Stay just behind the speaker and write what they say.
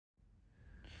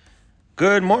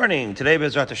Good morning. Today,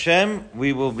 Bezrat Hashem,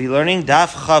 we will be learning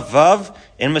Daf Chavav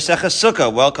in Maseches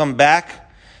Sukkah. Welcome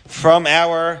back from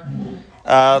our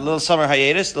little summer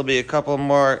hiatus. There'll be a couple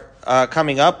more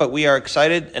coming up, but we are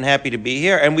excited and happy to be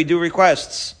here, and we do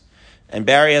requests. And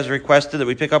Barry has requested that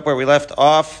we pick up where we left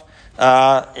off,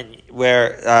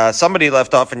 where somebody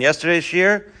left off in yesterday's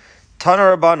shiur,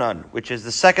 Tana Rabbanan, which is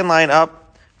the second line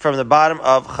up from the bottom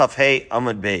of Chaf Hei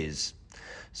Amud Beis.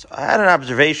 So I had an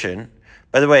observation.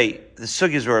 By the way, the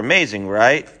sugyas were amazing,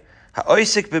 right?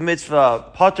 Ha'oisik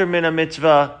b'mitzvah, pater min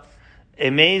mitzvah,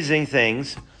 amazing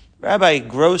things. Rabbi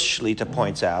Gross Shlita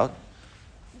points out,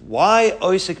 why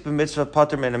oisik b'mitzvah,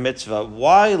 pater min mitzvah?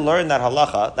 Why learn that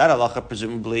halacha? That halacha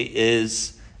presumably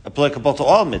is applicable to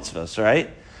all mitzvahs, right?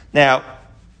 Now,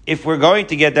 if we're going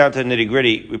to get down to the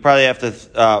nitty-gritty, we probably have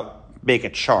to make a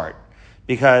chart.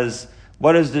 Because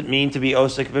what does it mean to be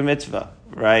osik b'mitzvah,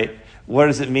 right? What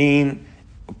does it mean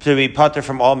to be pater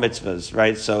from all mitzvahs,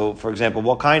 right? So, for example,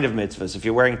 what kind of mitzvahs? If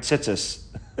you're wearing tzitzis,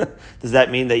 does that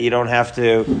mean that you don't have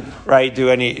to, right, do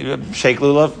any shake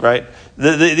lulav, right?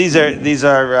 These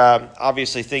are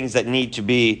obviously things that need to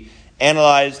be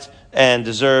analyzed and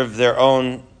deserve their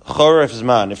own chorif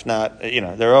zman, if not,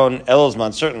 their own el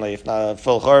zman, certainly, if not a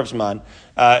full chorif zman,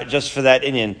 just for that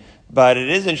inyan. But it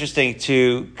is interesting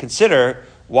to consider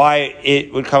why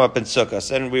it would come up in Sukkot.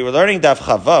 And we were learning Daf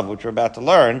Chavav, which we're about to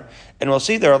learn, and we'll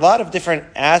see there are a lot of different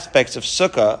aspects of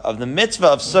Sukkah, of the mitzvah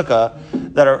of Sukkah,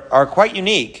 that are quite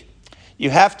unique. You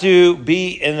have to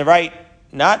be in the right,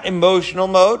 not emotional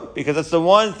mode, because that's the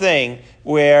one thing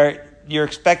where you're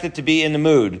expected to be in the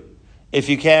mood, if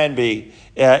you can be,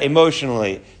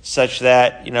 emotionally, such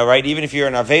that, right, even if you're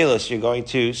an Avelis, you're going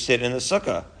to sit in the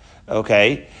Sukkah,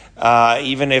 okay?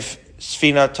 Even if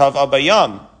Sfina Tav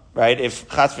Abayam, right? If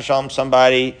Chas v'Shalom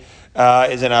somebody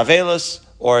is an Avelis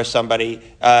or somebody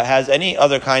has any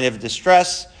other kind of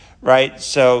distress, right?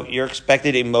 So you're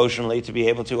expected emotionally to be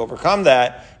able to overcome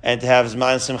that and to have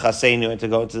Zman Simchaseinu and to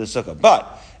go into the Sukkah.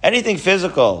 But anything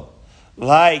physical,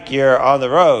 like you're on the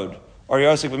road, or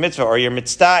you're Osik b'mitzvah, or you're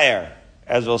mitztaer,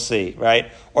 as we'll see,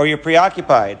 right? Or you're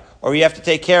preoccupied, or you have to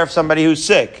take care of somebody who's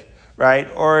sick, right?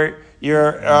 Or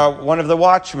you're one of the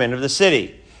watchmen of the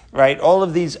city, right? All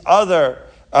of these other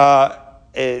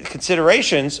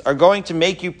considerations are going to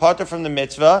make you pater from the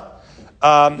mitzvah,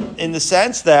 in the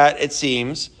sense that it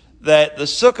seems that the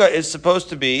sukkah is supposed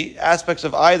to be aspects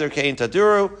of either kein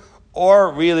taduru,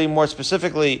 or really more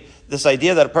specifically, this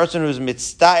idea that a person who's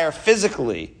mitztaer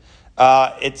physically,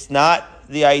 it's not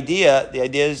the idea. The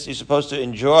idea is you're supposed to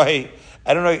enjoy.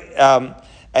 I don't know.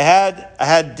 I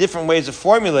had different ways of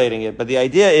formulating it, but the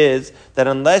idea is that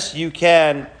unless you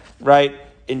can, right,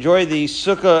 enjoy the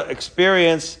sukkah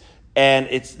experience, and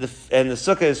the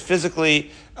sukkah is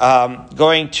physically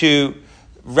going to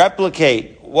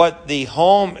replicate what the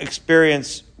home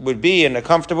experience would be in a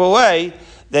comfortable way,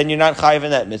 then you're not chayiv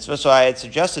in that mitzvah. So I had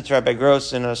suggested to Rabbi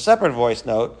Gross in a separate voice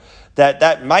note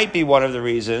that might be one of the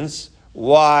reasons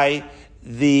why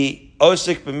the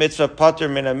osik b'mitzvah pater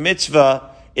min a mitzvah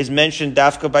is mentioned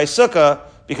dafka by sukkah,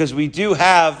 because we do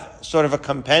have sort of a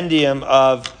compendium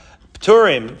of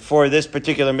Turim for this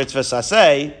particular mitzvah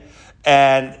saseh,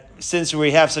 and since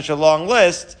we have such a long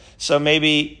list, so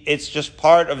maybe it's just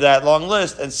part of that long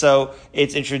list, and so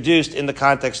it's introduced in the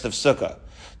context of Sukkah.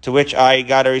 To which I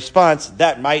got a response,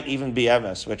 that might even be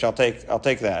emes, which I'll take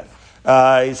that.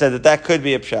 He said that could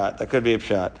be a pshat. That could be a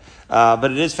pshat.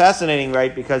 But it is fascinating,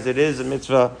 right, because it is a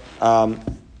mitzvah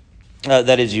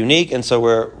that is unique, and so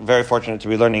we're very fortunate to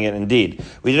be learning it indeed.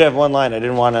 We did have one line I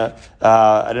didn't want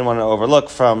to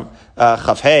overlook from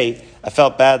Chaf Hei. I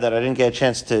felt bad that I didn't get a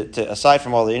chance to aside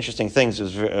from all the interesting things, it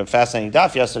was a fascinating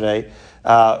daf yesterday,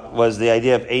 was the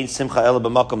idea of Ein Simcha Ela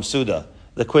B'Makom Suda,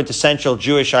 the quintessential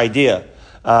Jewish idea,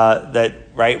 that,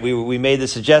 right, we made the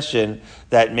suggestion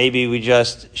that maybe we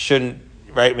just shouldn't,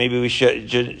 right, maybe we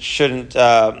shouldn't,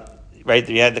 right,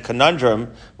 we had the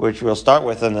conundrum, which we'll start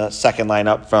with in the second line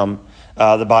up from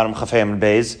the bottom Chaf Hei and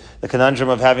Beis, the conundrum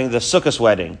of having the Sukkos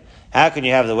wedding. How can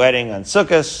you have the wedding on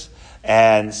Sukkos?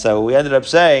 And so we ended up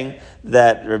saying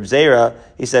that Reb Zera,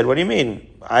 he said, what do you mean?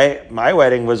 My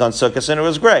wedding was on Sukkos and it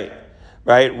was great,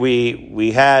 right?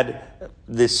 We had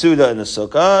the Suda in the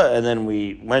Sukkah, and then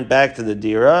we went back to the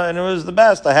Dira, and it was the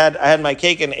best. I had my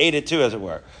cake and ate it too, as it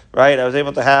were, right? I was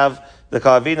able to have the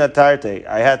Kavina Tarte.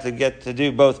 I had to get to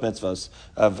do both mitzvahs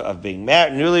of being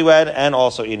married, newlywed, and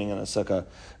also eating in the Sukkah.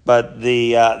 But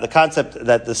the concept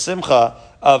that the Simcha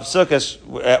of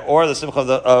Sukkot, or the Simcha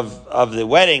of the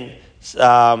wedding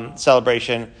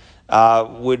celebration,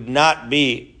 would not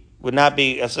be would not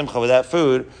be a simcha without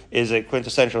food is a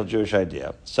quintessential Jewish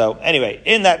idea. So anyway,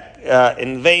 in that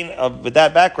in vein of with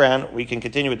that background, we can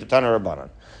continue with the Tana Rabbanan.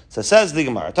 So says the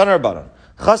Gemara, Tana Rabbanan,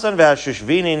 Chasan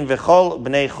ve'ashushvinin v'chol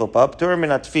b'nei chuppah p'tur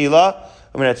min atfila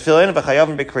u'min atfilin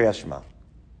v'chayavim b'kriyas Shema.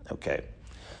 Okay,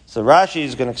 so Rashi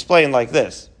is going to explain like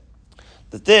this,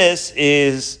 that this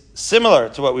is similar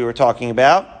to what we were talking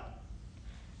about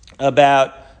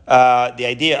the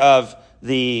idea of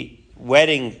the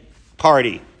wedding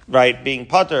party, right, being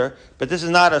pater, but this is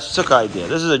not a sukkah idea.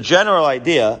 This is a general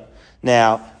idea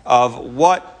now of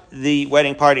what the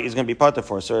wedding party is going to be pater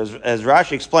for. So as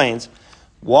Rashi explains,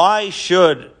 why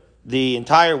should the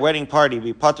entire wedding party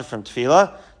be pater from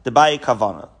tefillah? The bayi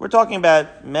kavana. We're talking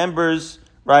about members,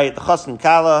 right, the chassan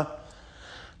kala,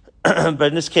 but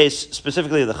in this case,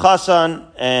 specifically the chassan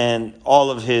and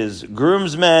all of his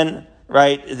groomsmen,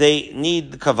 right, they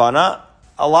need the kavana.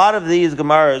 A lot of these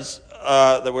Gemaras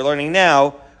that we're learning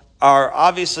now are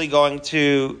obviously going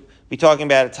to be talking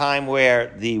about a time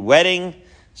where the wedding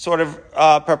sort of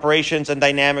preparations and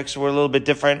dynamics were a little bit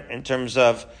different in terms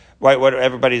of what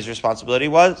everybody's responsibility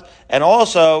was. And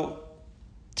also,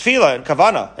 tefillah and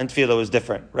kavana and tefillah was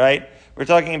different, right? We're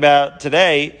talking about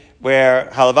today where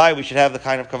halavai we should have the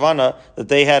kind of kavana that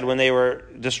they had when they were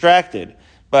distracted.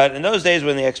 But in those days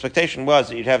when the expectation was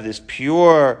that you'd have this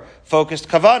pure, focused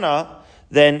kavana,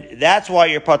 then that's why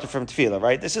you're pater from tefillah,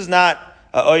 right? This is not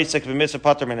a oisek b'mitzvah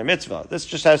pater min a mitzvah. This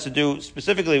just has to do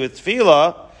specifically with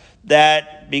tefillah,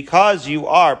 that because you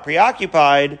are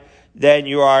preoccupied, then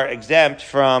you are exempt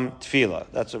from tefillah.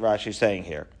 That's what Rashi is saying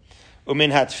here.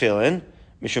 Umin ha-tefillin,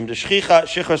 mishum d'shchicha,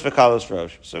 shichos v'kalos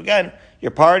rosh. So again,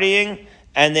 you're partying,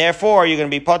 and therefore you're going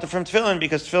to be pater from tefillin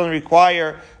because tefillin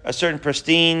require a certain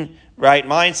pristine, right,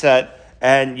 mindset,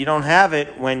 and you don't have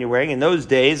it when you're wearing. In those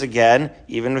days, again,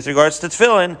 even with regards to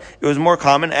tefillin, it was more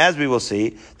common, as we will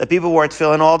see, that people wore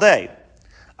tefillin all day.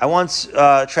 I once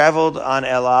traveled on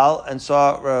El Al and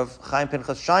saw Rav Chaim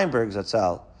Pinchas Scheinberg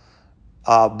Zatzal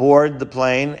board the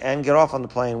plane and get off on the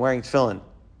plane wearing tefillin.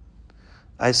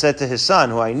 I said to his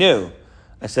son, who I knew,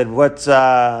 I said, "What's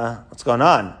going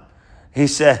on?" He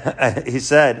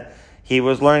said he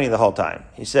was learning the whole time.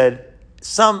 He said,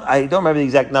 I don't remember the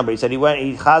exact number. He said he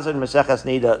chazed Maseches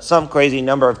Nida some crazy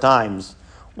number of times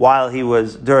while he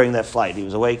was during that flight. He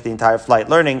was awake the entire flight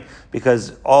learning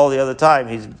because all the other time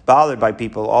he's bothered by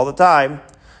people all the time,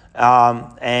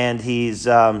 and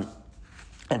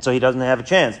so he doesn't have a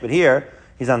chance. But here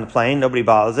he's on the plane, nobody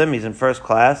bothers him. He's in first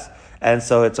class, and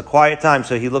so it's a quiet time.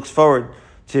 So he looks forward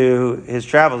to his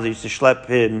travels. He used to schlep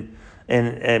him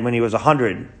in when he was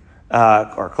 100.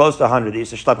 Or close to 100. They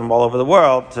used to schlep him all over the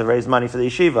world to raise money for the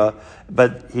yeshiva,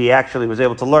 but he actually was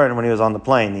able to learn when he was on the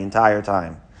plane the entire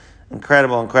time.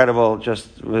 Incredible,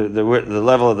 just the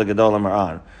level of the Gedolim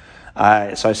are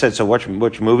on. So I said, so which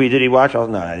movie did he watch? Oh,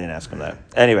 no, I didn't ask him that.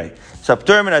 Anyway, so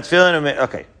P'tur min atfilin,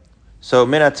 okay. So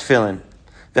min atfilin,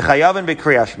 v'chayavin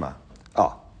b'kriyas Shema.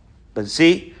 Oh, but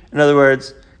see, in other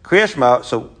words, Kriyas Shema,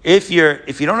 so if you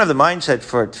don't have the mindset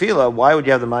for tefillah, why would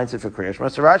you have the mindset for Kriyas Shema?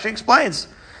 So Rashi explains,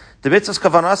 the mitzvah's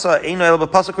kavanasa eino el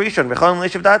b'pasuk rishon v'cholim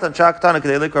l'ishiv datan shaktana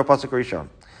k'dei likra pasuk rishon.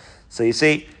 So you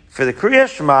see, for the Kriyas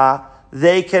Shema,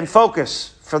 they can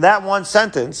focus for that one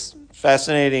sentence.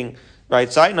 Fascinating,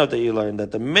 right? Side note that you learned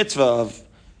that the mitzvah of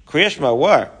Kriyas Shema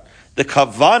were the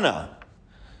kavana.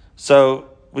 So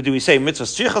do we say mitzvah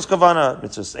tzrichas kavana,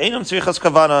 mitzvah einam tzrichas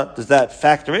kavana? Does that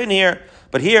factor in here?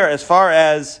 But here, as far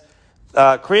as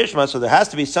Kriyas Shema, so there has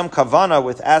to be some kavana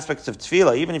with aspects of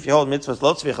tefillah, even if you hold mitzvahs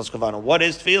lo tzvichas kavana. What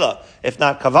is tefillah if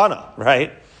not kavana,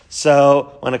 right?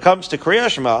 So when it comes to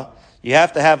Kriyas Shema, you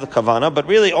have to have the kavana, but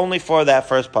really only for that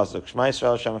first pasuk. Shema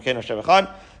Yisrael Hashem Elokeinu Hashem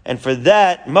Echad, and for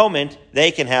that moment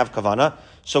they can have kavana.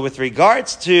 So with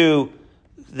regards to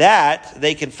that,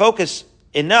 they can focus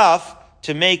enough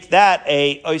to make that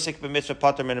a oisek b'mitzvah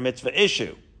pater min a mitzvah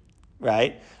issue,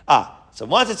 right? So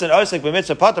once it's an osek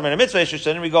b'mitzvah pater min a mitzvah issue,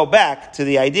 so then we go back to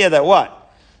the idea that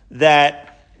what?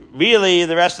 That really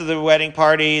the rest of the wedding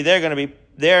party, they're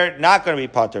not going to be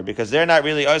pater because they're not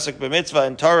really osek b'mitzvah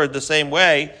and Torah the same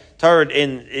way, Torah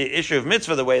in issue of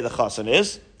mitzvah the way the chassan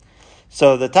is.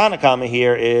 So the Tanakama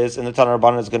here is, and the Tana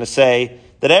Rabbanan is going to say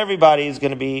that everybody is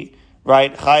going to be,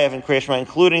 right, chayav and Kriyas Shema,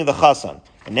 including the chassan.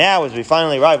 And now, as we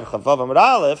finally arrive at Chavav Amud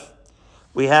Aleph,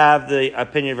 we have the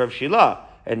opinion of Rav Shila.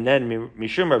 And then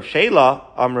Mishum Rav Shela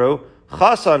Amru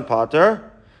Chasan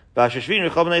Pater Bashashvin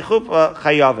Rechol Bnei Chuppah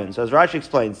Chayavin. So as Rashi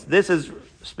explains, this is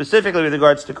specifically with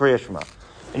regards to Kriyas Shema.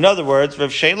 In other words,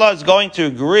 Rav Shela is going to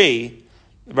agree,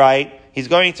 right? He's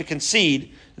going to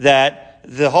concede that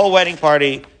the whole wedding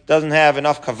party doesn't have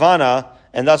enough kavana,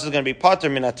 and thus is going to be pater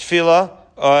min tefillah,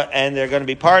 and they're going to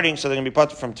be partying, so they're going to be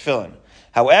pater from tefillin.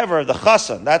 However, the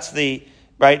chasan, that's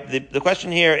right? The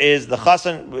question here is the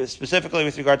chasan specifically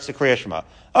with regards to Kriya Shema.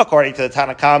 According to the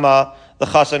Tanna Kama, the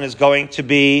chasan is going to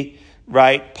be,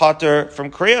 right, pater from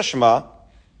Kriya Shema.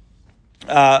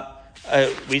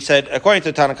 We said, according to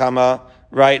the Tanna Kama,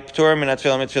 right, P'turim min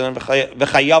atfilin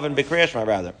v'chayavin b'Kriya Shema,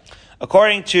 rather.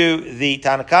 According to the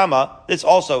Tanna Kama, this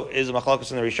also is a machlokas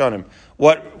in the Rishonim.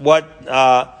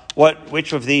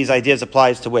 Which of these ideas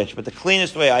applies to which? But the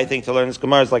cleanest way, I think, to learn this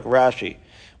Gemara is like Rashi,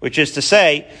 which is to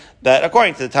say that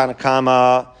according to the Tanna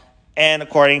Kama and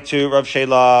according to Rav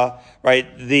Shelah, right,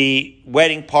 the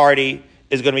wedding party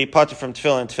is going to be pater from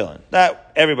tefillin.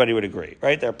 That everybody would agree,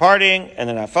 right? They're partying and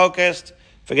they're not focused.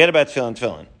 Forget about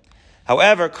tefillin.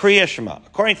 However, Kriya Shema,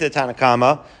 according to the Tanna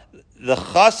Kama, the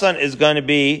chasan is going to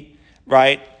be,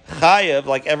 right, chayev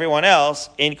like everyone else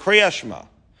in Kriya Shema,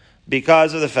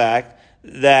 because of the fact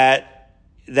that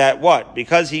what?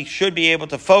 Because he should be able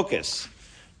to focus.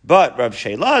 But Rav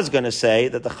Shelah is going to say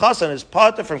that the chasan is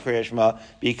pater from Kriya Shema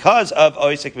because of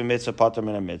oisek b'mitzvah pater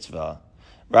min mitzvah.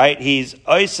 Right? He's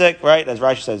oisek, right? As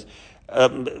Rashi says,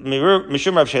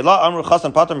 Mishum Rav Shelah amru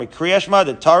chasan pater min Kriya Shema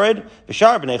the tarid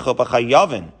v'shar b'nei chuppah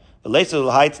chayavin. Right?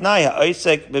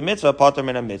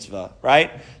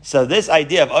 So this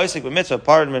idea of oisek b'mitzvah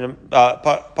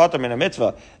pater min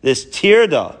mitzvah, this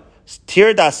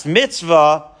tirdas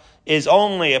mitzvah is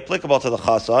only applicable to the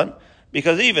chasan,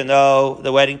 because even though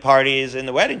the wedding party is in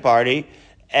the wedding party,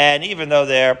 and even though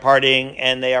they're partying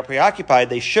and they are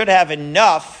preoccupied, they should have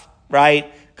enough,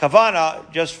 right,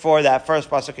 kavana just for that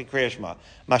first pasuk in Kriya Shema.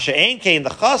 Masha'en came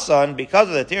the chasan, because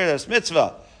of the tirdas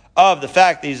mitzvah of the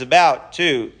fact that he's about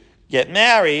to get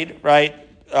married, right?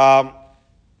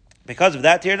 Because of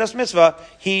that tirdas mitzvah,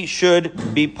 he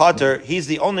should be pater. He's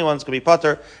the only one that's going to be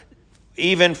pater,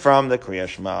 even from the Kriya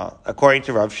Shema, according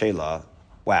to Rav Shelah.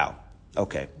 Wow.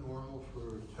 Okay. Normal for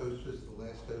Tosfos, the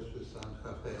last Tosfos on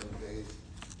Chafei and Beis,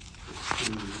 is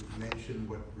to mention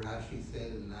what Rashi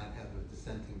said and not have a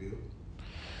dissenting view.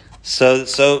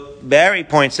 So Barry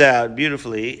points out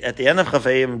beautifully at the end of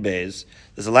Chafei and Beis,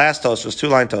 there's the last Tosfos,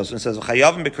 2-line Tosfos, and says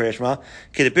Chayavim b'Kriya Shema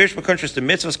ki the Pirish b'Kuntrus the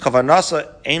mitzvahs kavanasa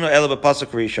eino ela b'pasuk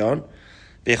rishon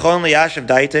v'chon liyashav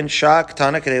daiten shak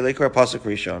tana kedei likra pasuk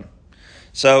rishon.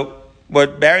 So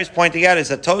what Barry's pointing out is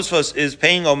that Tosfos is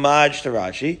paying homage to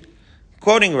Rashi,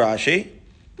 quoting Rashi,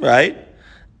 right?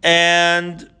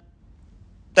 And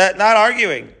that not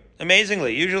arguing.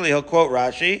 Amazingly, usually he'll quote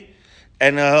Rashi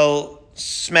and he'll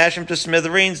smash him to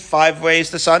smithereens 5 ways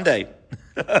to Sunday.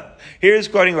 Here's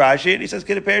quoting Rashi, and he says,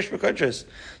 "Kid perish b'kuntras."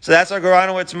 So that's our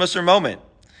Goranowitz Musar moment.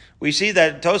 We see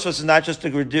that Tosfos is not just a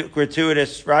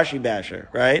gratuitous Rashi basher,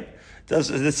 right?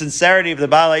 The sincerity of the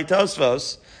Baalei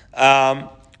Tosfos.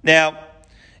 Now,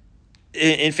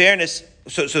 in fairness,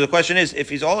 so the question is,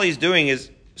 if all he's doing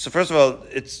is, so first of all,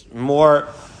 it's more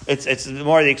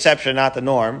the exception, not the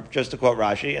norm, just to quote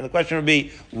Rashi. And the question would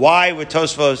be, why would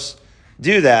Tosfos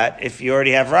do that if you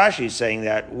already have Rashi saying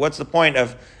that? What's the point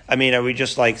of, are we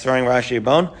just like throwing Rashi a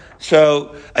bone?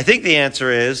 So I think the answer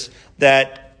is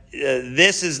that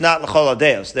this is not l'chol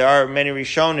hadeos. There are many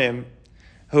Rishonim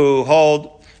who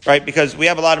hold, right, because we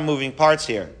have a lot of moving parts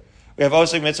here. We have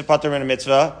osek mitzvah pater min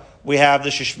mitzvah. We have the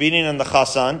shishbinin and the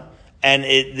chasan, and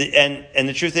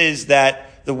the truth is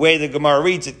that the way the Gemara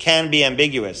reads, it can be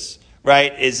ambiguous,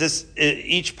 right?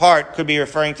 Each part could be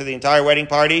referring to the entire wedding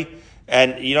party,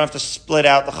 and you don't have to split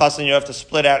out the chasan, you don't have to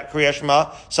split out Kriya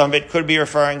Shema. Some of it could be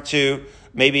referring to,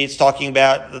 maybe it's talking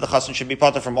about that the chasan should be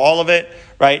pater from all of it,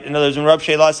 right? In other words, when Rav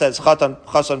Shelah says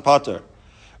chasan pater,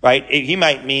 right? He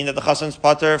might mean that the chasan's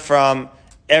pater from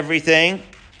everything,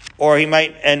 or he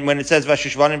might, and when it says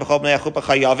Vashishvanim b'chol bnei achupah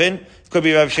chayavin, could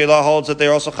be Rav Shelah holds that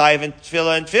they're also chayav in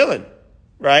tefillah,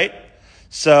 right?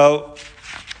 So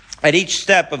at each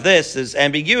step of this is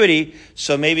ambiguity.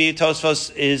 So maybe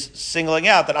Tosfos is singling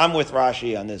out that I'm with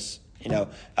Rashi on this,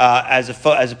 as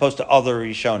opposed to other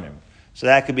Rishonim. So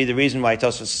that could be the reason why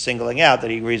Tosfos is singling out that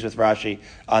he agrees with Rashi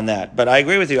on that. But I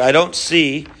agree with you. I don't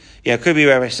see. It could be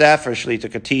Rabbi Safra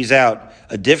Shlita could tease out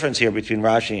a difference here between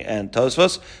Rashi and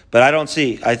Tosfos, but I don't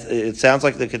see. It sounds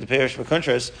like the Pirish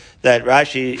b'Kuntras that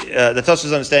Rashi, the Tosfos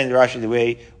is understanding Rashi the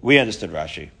way we understood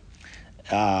Rashi.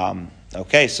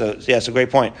 Okay, so it's a great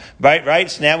point.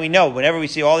 Right. So now we know whenever we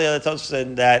see all the other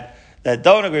Tosfos that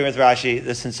don't agree with Rashi,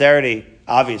 the sincerity,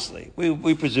 obviously,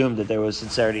 we presume that there was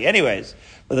sincerity, anyways.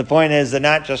 But the point is, they're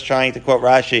not just trying to quote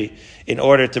Rashi in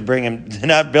order to bring him, they're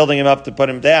not building him up to put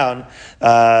him down.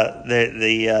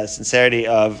 The sincerity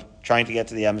of trying to get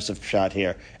to the emes of Pshat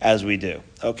here, as we do.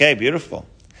 Okay, beautiful.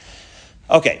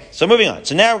 Okay, so moving on.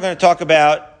 So now we're going to talk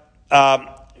about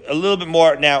a little bit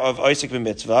more now of Oisek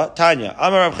b'mitzvah. Tanya,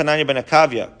 Amar Rav Chananya ben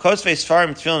Akavya, Kosvei Sfarim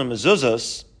Tefillin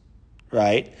Mezuzos,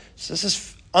 right? So this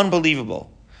is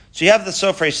unbelievable. So you have the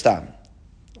Sofrei Stam.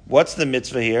 What's the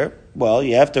mitzvah here? Well,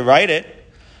 you have to write it,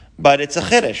 but it's a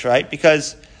chiddush, right?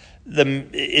 Because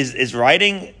is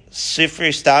writing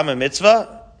Sifrei Stam a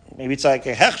mitzvah? Maybe it's like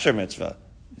a hechsher mitzvah.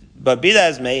 But be that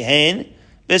as may, hein,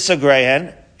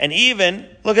 bisagrehen, and even,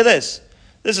 look at this.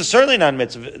 This is certainly not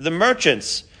mitzvah. The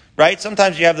merchants, right?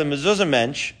 Sometimes you have the mezuzah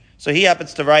mensch, so he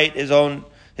happens to write his own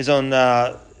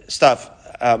stuff,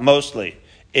 mostly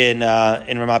in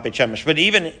Ramat Beit Shemesh. But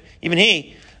even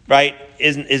he, right,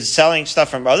 is selling stuff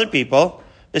from other people.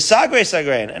 The sagre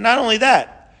sagrein, and not only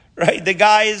that, right? The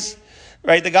guys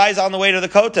on the way to the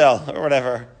kotel or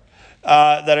whatever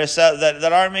that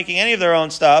aren't making any of their own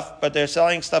stuff, but they're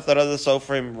selling stuff that other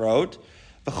sofrim wrote.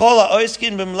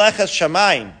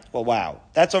 Well, wow,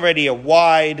 that's already a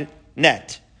wide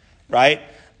net, right?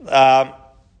 I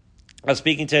was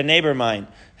speaking to a neighbor of mine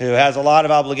who has a lot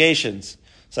of obligations.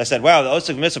 So I said, wow, the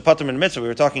osik mitzvah, patur min mitzvah. We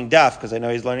were talking daf because I know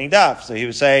he's learning daf. So he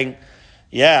was saying,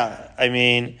 yeah, I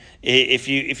mean, if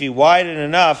you widen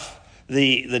enough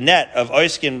the net of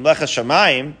oiskin mlechas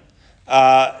shamayim,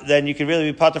 then you can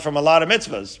really be patur from a lot of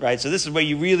mitzvahs, right? So this is where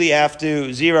you really have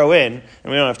to zero in,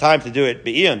 and we don't have time to do it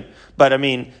be'iyun. But I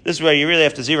mean, this is where you really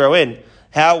have to zero in.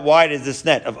 How wide is this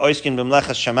net of oiskin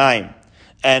b'mlechas shamayim?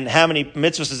 And how many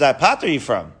mitzvahs does that patur you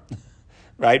from?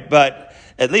 Right? But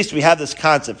at least we have this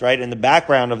concept, right? In the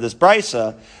background of this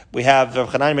brisa, we have Rav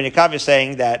Chanan ben Yakavia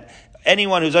saying that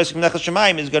anyone who's oiskin b'mlechas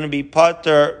shamayim is going to be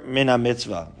patur min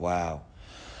ha-mitzvah. Wow.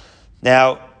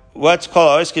 Now, what's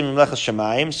called oiskin b'mlechas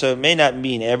shamayim? So it may not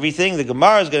mean everything. The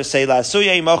Gemara is going to say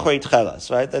la'asuyei mochrei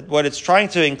tchelas, right? That what it's trying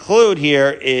to include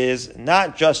here is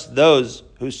not just those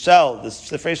who sell the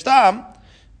Sifrei Stam,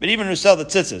 but even who sell the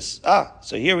tzitzis.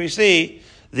 So here we see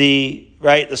the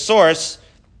source.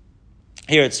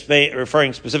 Here it's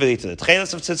referring specifically to the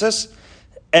tchelas of tzitzis,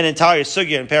 an entire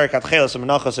sugya in Perikat Tchelas of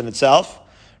Menachos in itself,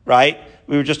 right?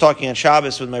 We were just talking on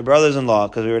Shabbos with my brothers-in-law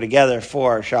because we were together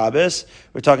for Shabbos.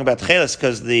 We were talking about tchelas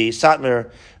because the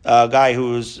Satmar guy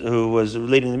who was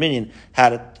leading the minyan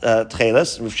had a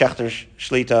tchelas. Rav Shechter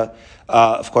Shlita,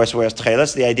 of course, wears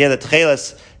tchelas. The idea that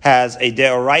tchelas has a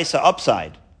deoraisa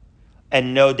upside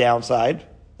and no downside.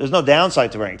 There's no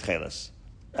downside to wearing tchelas.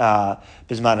 Bisman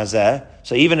hazeh.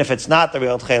 So even if it's not the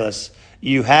real tchelas,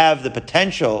 you have the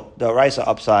potential deoraisa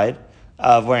upside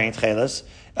of wearing tchelas.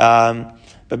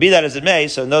 But be that as it may,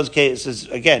 so in those cases,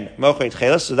 again, mochrei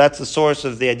tchelas, so that's the source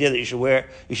of the idea that you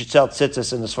should sell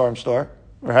tzitzis in the Sfarim store,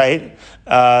 right?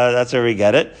 That's where we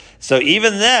get it. So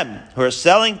even them who are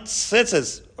selling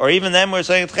tzitzis, or even them who are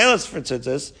selling tchelas for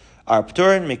tzitzis, are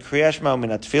p'turin mikriyashma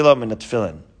minatfila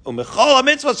minatfilin. U'mechol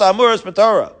ha-mitzvahs ha'amuras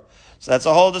b'Torah. So that's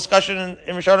a whole discussion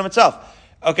in Rishonim itself.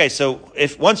 Okay, so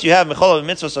if once you have mechol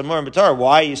ha-mitzvahs ha'amuras b'Torah,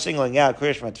 why are you singling out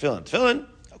kriyashma tefillin? Tefillin?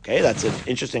 Okay, that's an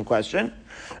interesting question.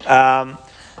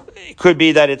 It could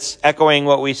be that it's echoing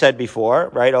what we said before,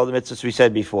 right? All the mitzvahs we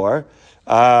said before.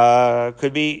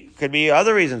 Could be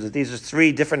other reasons. That these are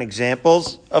three different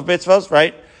examples of mitzvahs,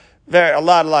 right? A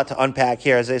lot to unpack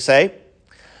here, as they say.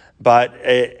 But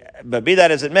be that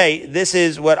as it may, this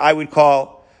is what I would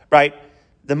call, right,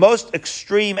 the most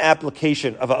extreme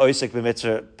application of a oisik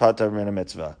b'mitzvah patur min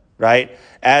mitzvah, right?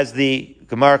 As the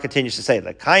Gemara continues to say,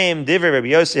 like Kayim divrei Rabbi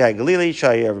Yossi HaGalili,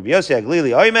 Shaya Rabbi Yossi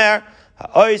HaGalili Oimer,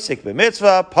 ha'oisik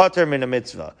b'mitzvah patur min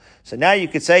mitzvah. So now you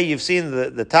could say you've seen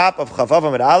the top of Chavav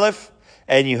Amid Aleph,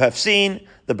 and you have seen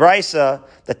the brisa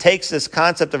that takes this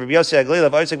concept of Rabbi Yossi HaGalili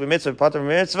of oisik b'mitzvah patur min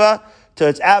mitzvah to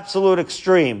its absolute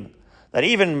extreme. That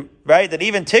even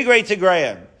Tigrei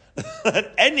Tigrayim,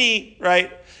 that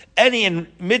any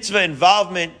mitzvah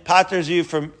involvement patters you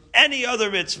from any other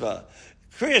mitzvah.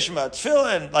 Kriyashma,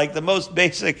 tefillin, like the most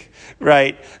basic,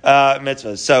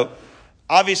 mitzvahs. So,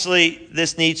 obviously,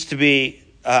 this needs to be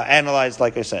analyzed,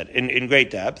 like I said, in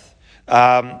great depth.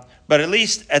 But at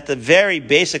least at the very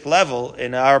basic level,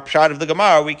 in our pshat of the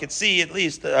Gemara, we could see at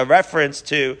least a reference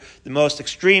to the most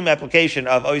extreme application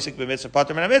of oisik b'mitzvah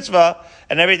patur min mitzvah,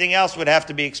 and everything else would have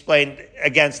to be explained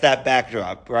against that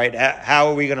backdrop, right? How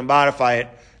are we going to modify it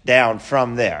down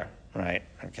from there, right?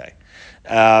 Okay.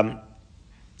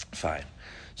 Fine.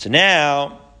 So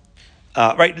now,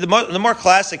 the more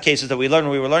classic cases that we learned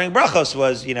when we were learning brachos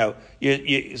was, Zman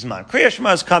Kriya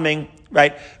Shema is coming,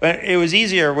 right? But it was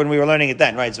easier when we were learning it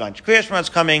then, right? Zman Kriya Shema is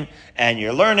coming, and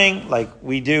you're learning like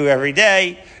we do every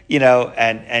day,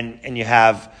 and you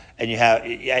have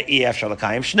Ef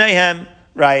Shalakayim Shneihem,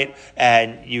 right?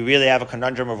 And you really have a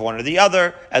conundrum of one or the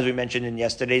other, as we mentioned in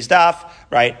yesterday's daf,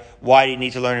 right? Why do you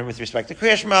need to learn it with respect to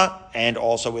Kriya Shema, and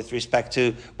also with respect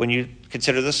to when you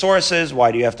consider the sources?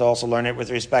 Why do you have to also learn it with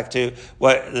respect to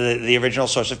what the original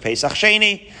source of Pesach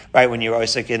Sheni, right? When you're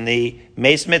Osik in the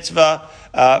Mace Mitzvah,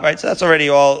 right? So that's already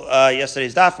all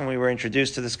yesterday's daf when we were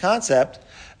introduced to this concept.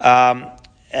 Be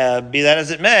that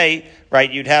as it may, right?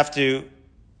 You'd have to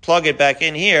plug it back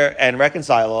in here and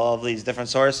reconcile all of these different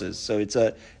sources. So it's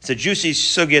a juicy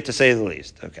sugya to say the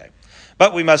least. Okay.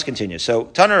 But we must continue. So,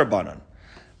 Tana Rabbanon.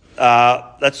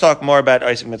 Let's talk more about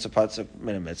Isaac Mitzvah, Patzah,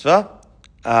 Mina Mitzvah.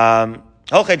 Holchei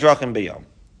Drachim B'yom.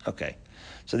 Okay.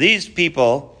 So these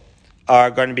people are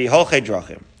going to be Holchei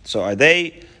Drachim. So are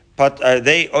they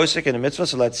Osik in the Mitzvah?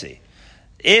 So let's see.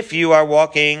 If you are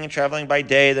walking, traveling by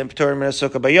day, then P'turim Min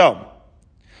HaSukkah B'yom.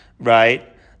 Right?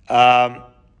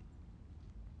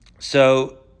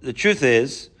 So the truth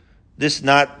is, this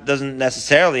doesn't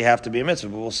necessarily have to be a mitzvah,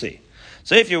 but we'll see.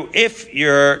 So if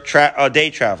you're a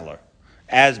day traveler,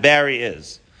 as Barry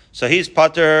is, so he's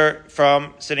pater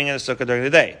from sitting in a sukkah during the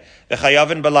day.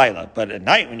 V'chayavin b'layla, but at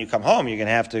night when you come home, you're going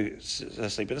to have to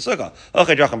sleep in a sukkah.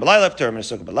 Ochei drachim b'layla, p'turim in a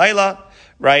sukkah b'layla,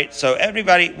 right? So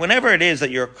everybody, whenever it is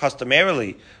that you're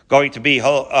customarily going to be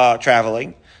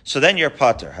traveling, so then you're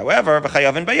pater. However,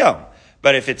 v'chayavin b'yom.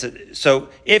 But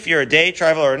if you're a day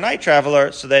traveler or a night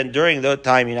traveler, so then during the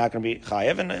time you're not going to be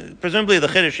chayav. And presumably the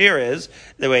chiddush here is,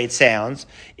 the way it sounds,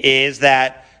 is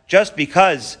that just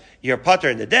because you're pater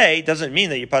in the day doesn't mean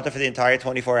that you're pater for the entire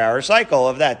 24-hour cycle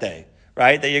of that day,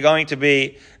 right? That you're going to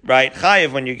be, right,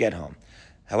 chayav when you get home.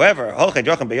 However,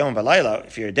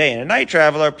 if you're a day and a night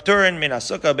traveler, p'turin min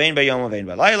hasukah bein b'yom u'bein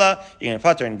b'layla, you're going to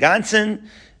pater in ganzen,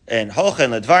 and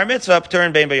holchen ledvar mitzvah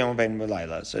p'turin bein b'yom bein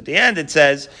b'layla. So at the end it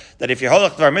says that if you're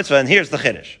holach ledvar mitzvah, and here's the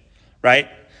chiddush, right?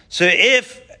 So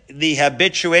if the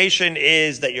habituation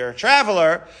is that you're a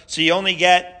traveler, so you only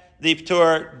get the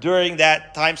p'tur during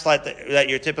that time slot that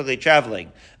you're typically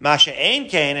traveling. Masha ein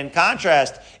kain, in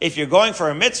contrast, if you're going for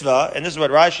a mitzvah, and this is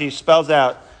what Rashi spells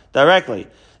out directly,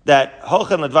 that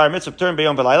holchen ledvar mitzvah p'turin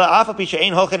bein b'layla, afa pi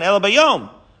she'ein holchen ela b'yom,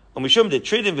 u'mishum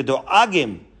detridim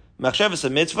v'do'agim Machshavas a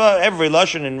mitzvah, every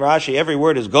lashon in Rashi, every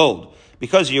word is gold.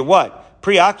 Because you're what?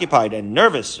 Preoccupied and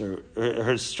nervous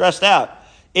or stressed out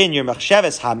in your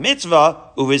machshavas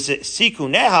ha-mitzvah,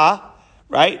 uvisiku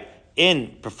right?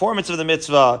 In performance of the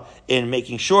mitzvah, in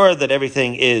making sure that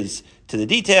everything is to the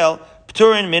detail,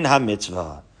 p'turin min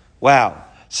ha-mitzvah. Wow.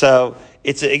 So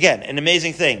it's, again, an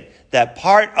amazing thing that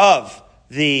part of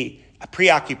the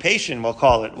preoccupation, we'll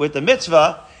call it, with the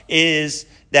mitzvah is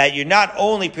that you're not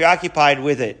only preoccupied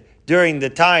with it during the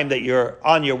time that you're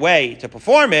on your way to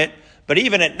perform it, but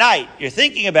even at night, you're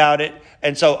thinking about it.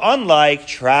 And so unlike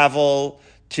travel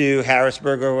to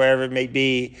Harrisburg or wherever it may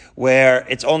be, where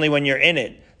it's only when you're in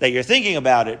it that you're thinking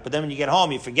about it, but then when you get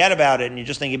home, you forget about it and you're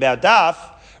just thinking about daf,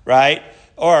 right?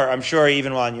 Or I'm sure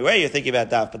even while on your way, you're thinking about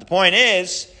daf. But the point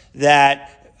is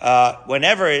that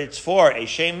whenever it's for a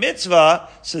shem mitzvah,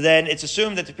 so then it's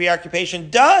assumed that the preoccupation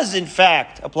does in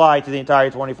fact apply to the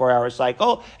entire 24-hour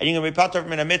cycle, and you can be pater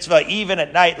from a mitzvah even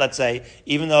at night, let's say,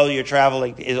 even though you're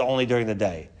traveling is only during the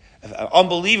day.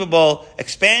 Unbelievable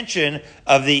expansion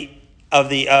of the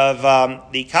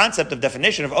concept of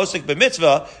definition of osik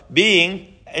b'mitzvah being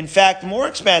in fact more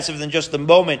expansive than just the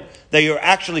moment that you're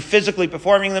actually physically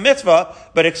performing the mitzvah,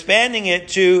 but expanding it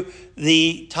to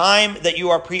the time that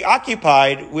you are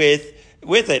preoccupied with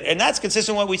it. And that's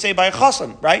consistent with what we say by a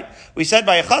chassan, right? We said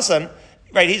by a chassan,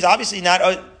 right, he's obviously not,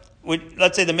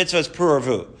 let's say the mitzvah is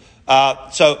puravu.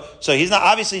 So he's not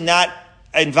obviously not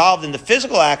involved in the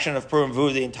physical action of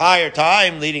puravu the entire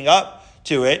time leading up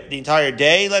to it, the entire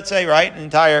day, let's say, right? The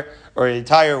entire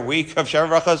week of Sheva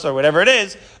Brachos or whatever it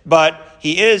is, but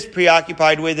he is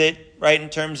preoccupied with it, right, in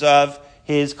terms of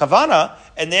his kavana,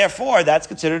 and therefore that's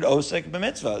considered osik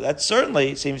b'mitzvah. That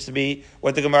certainly seems to be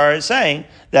what the Gemara is saying,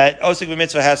 that osik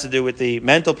b'mitzvah has to do with the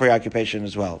mental preoccupation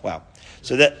as well. Wow.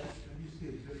 So that... Do you see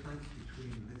a difference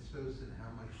between mitzvahs and how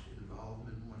much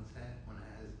involvement one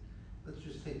has? Let's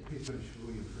just take Pesach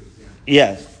Shvurim, for example.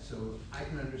 Yes. So I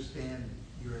can understand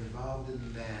you're involved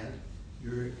in that,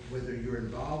 whether you're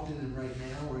involved in it right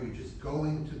now or you're just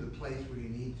going to the place where you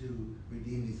need to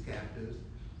redeem these captives,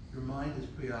 your mind is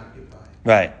preoccupied.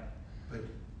 Right. But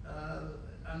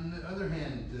on the other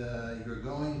hand, you're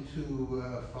going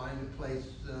to find a place,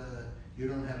 you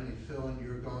don't have any fill-in,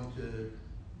 you're going to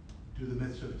do the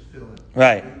mitzvah of fill-in.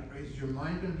 Right. Is your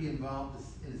mind going to be involved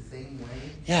in the same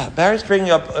way? Yeah, Barry's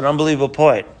bringing up an unbelievable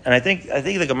point. And I think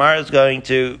the Gemara is going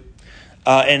to,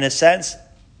 in a sense,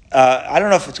 I don't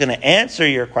know if it's going to answer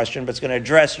your question, but it's going to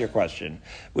address your question,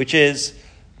 which is,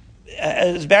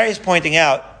 as Barry's pointing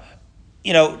out,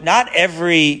 not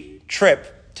every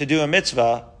trip to do a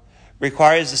mitzvah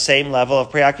requires the same level of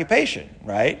preoccupation,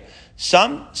 right?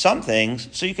 Some things,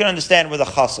 so you can understand with a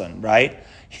chassan, right?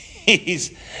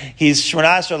 He's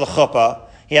Shmona Esrei l'chuppah.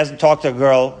 He hasn't talked to a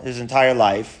girl his entire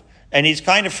life, and he's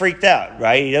kind of freaked out,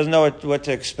 right? He doesn't know what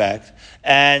to expect,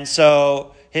 and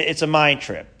so it's a mind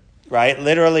trip, right?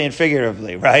 Literally and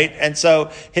figuratively, right? And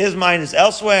so his mind is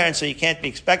elsewhere, and so you can't be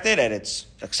expected, and it's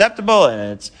acceptable,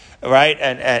 and it's right,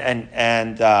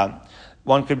 and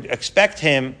one could expect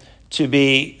him to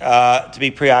be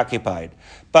preoccupied.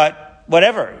 But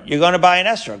whatever, you're going to buy an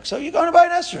esrog, so you're going to buy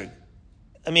an esrog.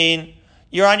 I mean,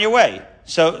 you're on your way.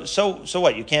 So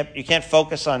what? You can't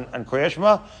focus on Kriya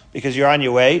Shema because you're on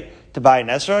your way to buy an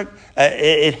esrog.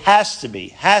 It has to be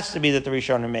that the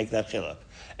Rishonim make that chiluk,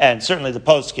 and certainly the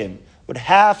poskim would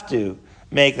have to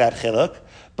make that chiluk.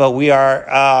 But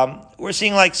we're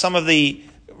seeing like some of the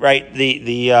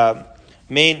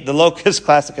locus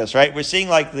classicus, right? We're seeing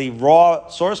like the raw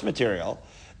source material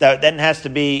that then has to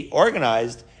be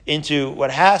organized into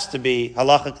what has to be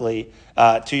halachically,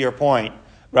 to your point,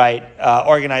 right?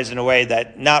 Organized in a way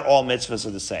that not all mitzvahs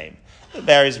are the same.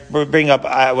 Barry's bring up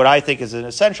what I think is an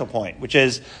essential point, which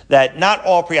is that not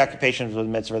all preoccupations with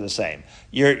mitzvah are the same.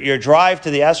 Your drive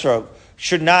to the esrog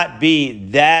should not be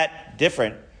that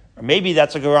different, or maybe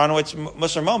that's a Goranowitz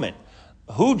Musar moment.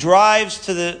 Who drives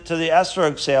to the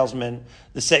esrog salesman?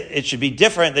 It should be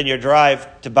different than your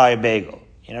drive to buy a bagel.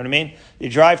 You know what I mean? You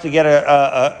drive to get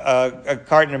a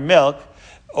carton of milk,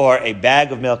 or a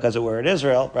bag of milk, as it were, in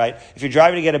Israel, right? If you're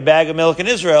driving to get a bag of milk in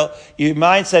Israel, your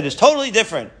mindset is totally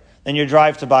different than your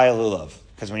drive to buy a lulav.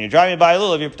 Because when you're driving to buy a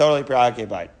lulav, you're totally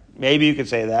preoccupied. Maybe you could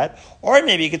say that. Or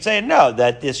maybe you could say no,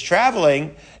 that this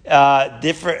traveling,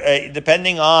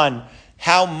 depending on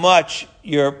how much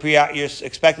you're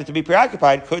expected to be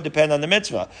preoccupied, could depend on the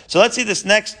mitzvah. So let's see this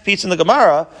next piece in the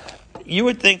Gemara. You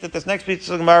would think that this next piece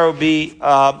of the Gemara would be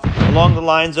along the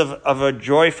lines of a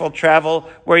joyful travel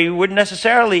where you wouldn't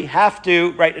necessarily have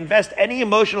to invest any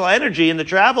emotional energy in the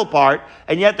travel part,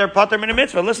 and yet they're pater min a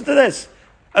mitzvah. Listen to this.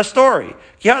 A story.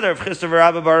 It was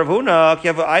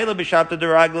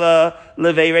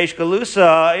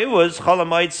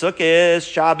Cholamoid Sukkot,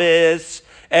 Shabbos,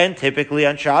 and typically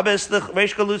on Shabbos, the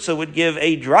Reish Galusa would give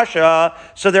a drasha,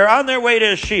 so they're on their way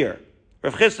to a shir.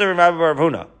 Rav Chisda and Rabbi Bar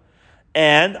Huna.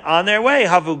 And on their way,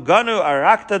 Havuganu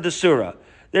Arakta Desura.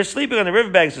 They're sleeping on the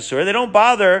riverbanks of Surah. They don't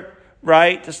bother,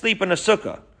 to sleep in a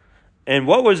sukkah. And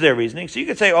what was their reasoning? So you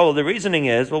could say, the reasoning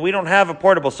is, we don't have a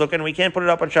portable sukkah and we can't put it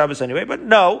up on Shabbos anyway. But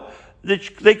no,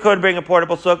 they could bring a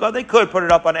portable sukkah. They could put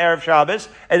it up on Erev Shabbos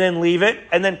and then leave it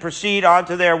and then proceed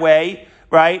onto their way,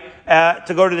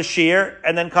 to go to the shir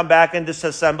and then come back and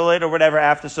disassemble it or whatever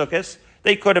after Sukkot.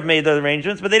 They could have made the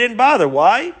arrangements, but they didn't bother.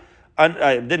 Why?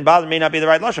 Didn't bother may not be the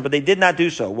right lashon, but they did not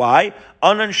do so. Why?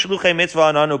 Anan shluchei mitzvah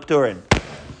anan upturin.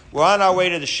 We're on our way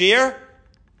to the shir.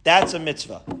 That's a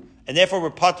mitzvah, and therefore we're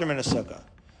pater min a sukkah.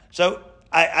 So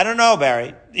I don't know,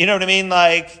 Barry. You know what I mean?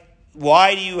 Like,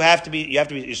 why do you have to be?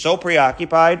 You're so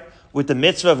preoccupied with the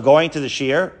mitzvah of going to the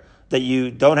shir that you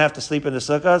don't have to sleep in the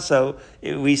sukkah. So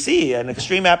we see an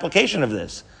extreme application of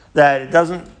this, that it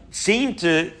doesn't seem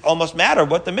to almost matter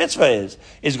what the mitzvah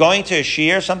is going to a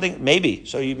shir something, maybe.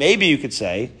 So maybe you could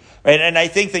say, right? And I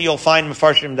think that you'll find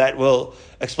Mefarshim that will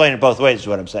explain it both ways, is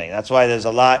what I'm saying. That's why there's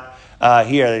a lot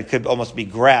here that could almost be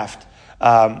graphed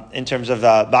in terms of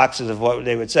boxes of what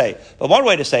they would say. But one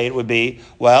way to say it would be,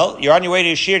 you're on your way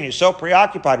to a shir and you're so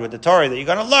preoccupied with the Torah that you're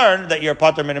going to learn that you're a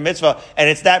pater min a mitzvah, and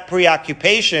it's that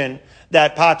preoccupation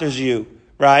that paters you,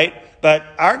 right? But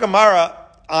our Gemara,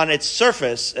 on its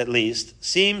surface at least,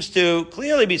 seems to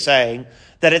clearly be saying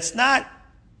that it's not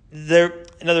there.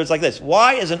 In other words, like this: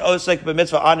 why is an osek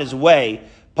b'mitzvah on his way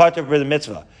pater b'mitzvah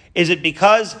mitzvah? Is it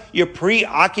because you're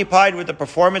preoccupied with the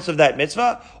performance of that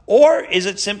mitzvah, or is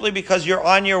it simply because you're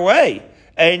on your way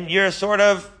and you're sort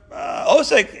of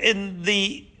osek in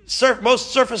the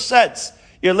most surface sense?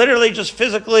 You're literally just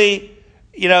physically,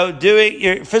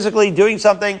 doing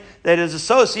something that is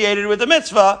associated with the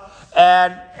mitzvah.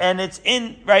 And it's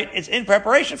in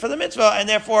preparation for the mitzvah, and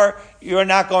therefore you're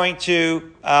not going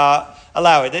to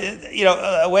allow it.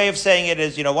 A way of saying it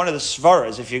is, one of the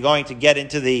svaras, if you're going to get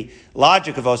into the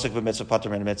logic of osek b'mitzvah, pater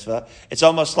min mitzvah, it's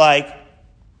almost like,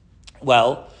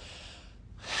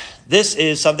 this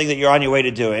is something that you're on your way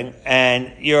to doing,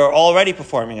 and you're already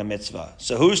performing a mitzvah.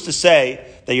 So who's to say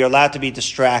that you're allowed to be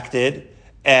distracted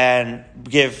and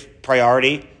give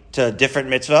priority to a different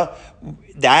mitzvah?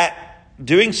 That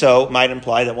doing so might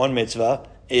imply that one mitzvah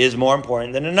is more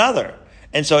important than another.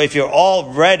 And so if you're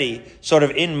already sort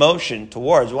of in motion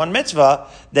towards one mitzvah,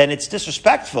 then it's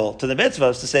disrespectful to the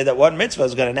mitzvahs to say that one mitzvah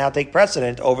is going to now take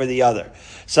precedent over the other.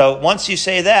 So once you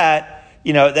say that,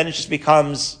 then it just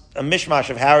becomes a mishmash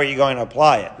of how are you going to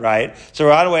apply it, right? So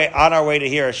we're on our way to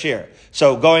hear a shir.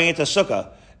 So going into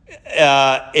sukkah,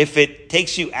 if it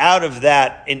takes you out of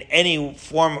that in any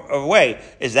form of way,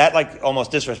 is that like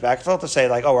almost disrespectful to say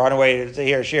like, oh, we're on our way to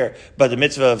hear a shir, but the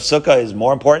mitzvah of sukkah is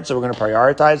more important, so we're going to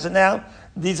prioritize it now?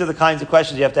 These are the kinds of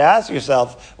questions you have to ask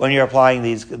yourself when you're applying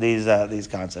these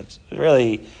concepts.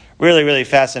 Really, really, really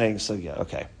fascinating sugya.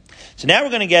 Okay, so now we're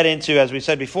going to get into, as we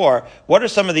said before, what are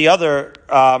some of the other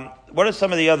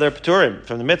paturim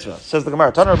from the mitzvah? Says the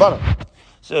Gemara, Tana Rabbanan.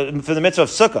 So for the mitzvah of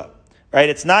sukkah, right?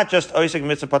 It's not just oisik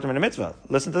mitzvah paturim in a mitzvah.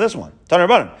 Listen to this one. Tana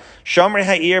Rabbanan. Shomrei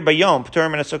ha'ir bayom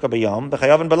paturim in a sukkah bayom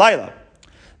b'chayavin b'layla.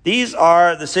 These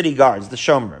are the city guards, the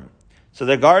shomrim. So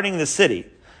they're guarding the city.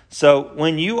 So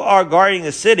when you are guarding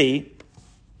the city,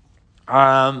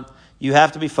 you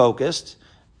have to be focused,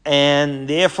 and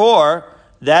therefore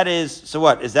that is, so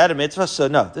what? Is that a mitzvah? So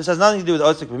no, this has nothing to do with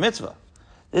osik b'mitzvah.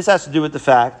 This has to do with the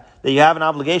fact that you have an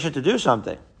obligation to do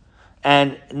something.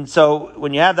 And so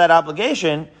when you have that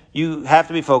obligation, you have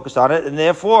to be focused on it, and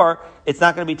therefore it's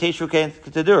not going to be teishu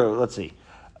ketaduru. Let's see.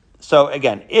 So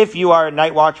again, if you are a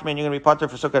night watchman, you're going to be patur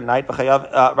for sukkah at night,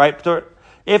 right?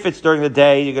 If it's during the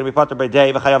day, you're going to be patur by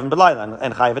day, v'chayav b'layla,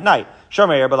 and chayav at night.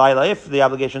 Shomer b'layla, if the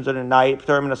obligations are in the night,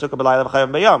 paturim in a sukkah b'layla, v'chayav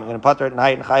b'yom. You're going to patur at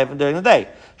night and chayav during the day.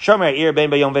 Shomer ir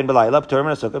ben b'yom ben b'layla, paturim in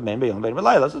a sukkah ben b'yom ben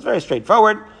b'layla. So it's very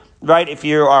straightforward, right? If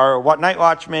you are a night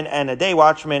watchman and a day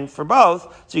watchman for both,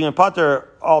 so you're going to patur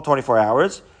all 24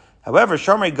 hours. However,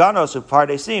 shomer ganos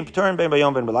u'pardesim, paturim ben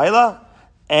b'yom ben b'layla,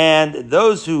 and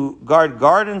those who guard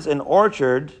gardens and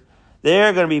orchard,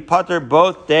 they're going to be patur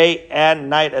both day and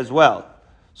night as well.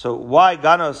 So why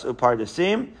ganos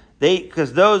upardesim?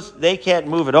 Because they can't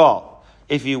move at all.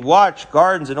 If you watch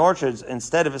gardens and orchards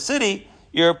instead of a city,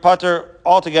 you're patur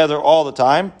altogether all the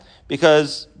time,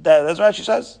 because that's what Rashi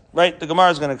says, right? The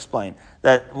Gemara is going to explain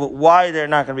that why they're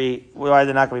not going to be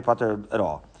patur at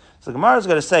all. So the Gemara is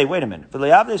going to say, wait a minute, make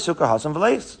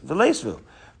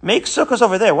sukkahs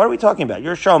over there. What are we talking about?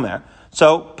 You're a shomer,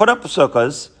 so put up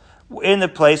sukkahs in the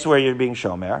place where you're being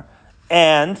shomer,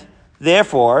 and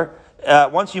therefore,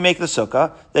 once you make the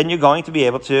sukkah, then you're going to be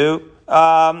able to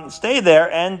stay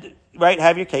there and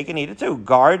have your cake and eat it too.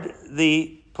 Guard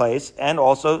the place and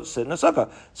also sit in the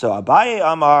sukkah. So Abaye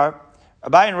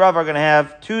and Rav are going to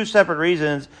have two separate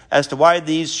reasons as to why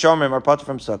these shomrim are patur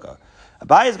from sukkah.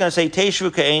 Abaye is going to say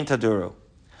teishu ka'ein taduru,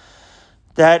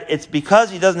 that it's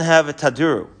because he doesn't have a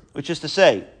taduru, which is to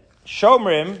say,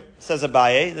 shomrim, says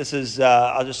Abaye. This is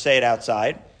I'll just say it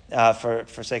outside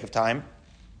for sake of time.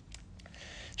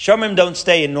 Shomrim don't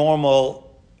stay in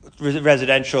normal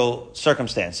residential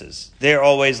circumstances. They're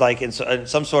always like in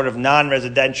some sort of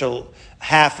non-residential,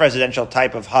 half-residential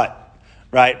type of hut,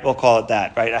 right? We'll call it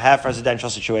that, right? A half-residential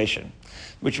situation,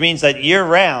 which means that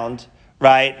year-round,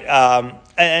 right?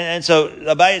 And so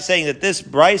Abaye is saying that this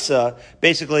brisa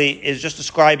basically is just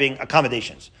describing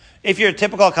accommodations. If you're a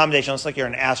typical accommodation, it's like you're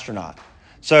an astronaut.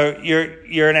 So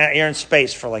you're in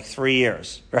space for like 3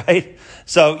 years, right?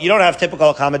 So you don't have typical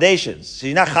accommodations. So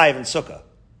you're not chayiv in sukkah,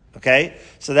 okay?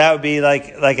 So that would be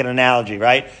like an analogy,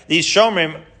 right? These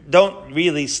shomrim don't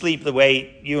really sleep the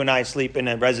way you and I sleep in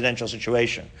a residential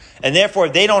situation, and therefore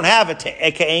they don't have a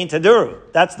ke'ein taduru.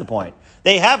 That's the point.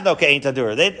 They have no ke'ein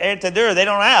taduru. They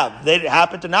don't have. They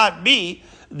happen to not be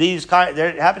these kind.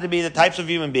 They happen to be the types of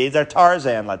human beings. They're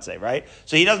Tarzan, let's say, right?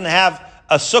 So he doesn't have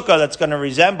a sukkah that's going to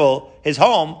resemble his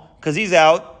home because he's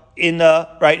out in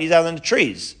the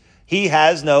trees. He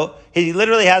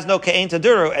literally has no ke'ein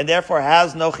taduru and therefore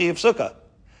has no chiyuv sukkah.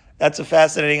 That's a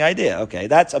fascinating idea. Okay,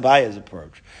 that's Abaye's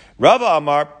approach. Rava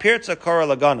Amar pirza kora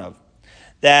laganav,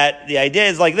 that the idea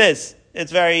is like this.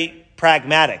 It's very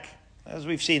pragmatic, as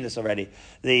we've seen this already.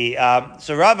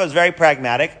 So Rava is very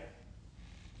pragmatic.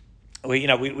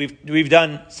 We've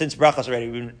done since brachos already.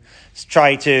 We've been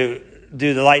trying to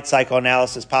do the light cycle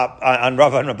analysis on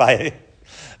Rava and Abaye.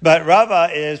 But Rava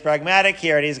is pragmatic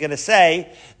here, and he's going to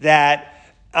say that,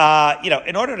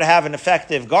 in order to have an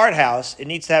effective guardhouse, it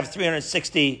needs to have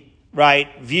 360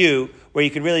 view where you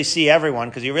can really see everyone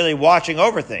because you're really watching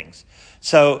over things.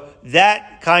 So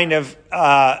that kind of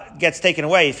gets taken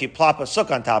away if you plop a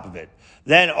sukkah on top of it.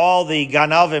 Then all the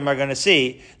ganavim are going to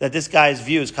see that this guy's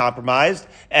view is compromised,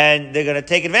 and they're going to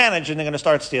take advantage, and they're going to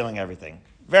start stealing everything.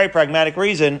 Very pragmatic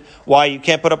reason why you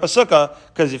can't put up a sukkah,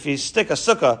 because if you stick a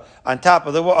sukkah on top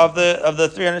of the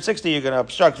 360, you're going to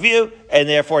obstruct view, and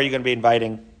therefore you're going to be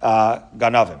inviting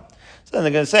ganavim. then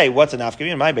they're going to say, what's an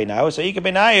afkamina? My beinayu. So ika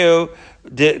beinayu,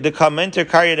 the commenter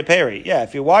karya de peri. Yeah,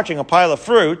 if you're watching a pile of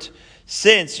fruit,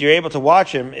 since you're able to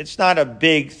watch him, it's not a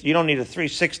big, you don't need a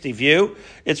 360 view.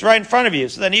 It's right in front of you.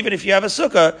 So then even if you have a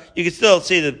sukkah, you can still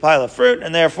see the pile of fruit,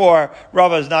 and therefore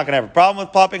Rava is not going to have a problem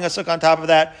with popping a sukkah on top of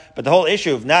that. But the whole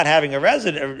issue of not having a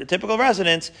typical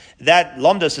residence, that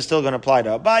lomdus is still going to apply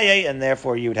to Abaye, and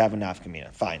therefore you would have a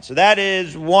nafkamina. Fine. So that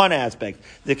is one aspect,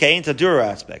 the Kain Tadura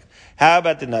aspect. How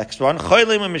about the next one?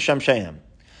 Choylim and Mishamsheim.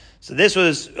 So this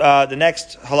was the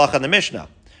next halacha in the Mishnah.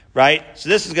 Right? So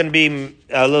this is going to be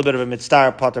a little bit of a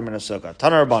mitzvah pater min sukkah.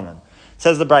 Tanar Rabbanan.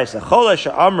 Says the Brisa, Chola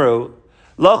she'amru,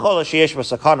 lo chola sheyesh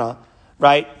b'sakana.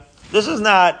 Right? This is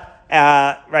not,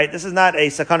 this is not a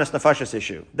sakanas nefashos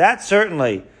issue. That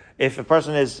certainly, if a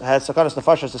person has sakanas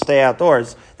nefashos to stay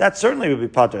outdoors, that certainly would be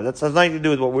pater. That has nothing to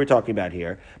do with what we're talking about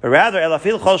here. But rather,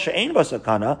 elafil chol she'ein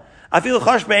b'sakana, afil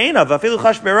chash be'einav, afil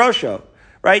chash be'rosho.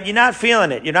 Right? You're not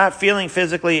feeling it. You're not feeling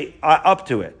physically up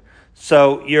to it.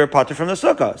 So you're pater from the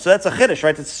sukkah. So that's a chiddush,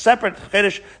 right? It's a separate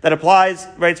chiddush that applies,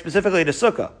 right, specifically to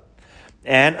sukkah.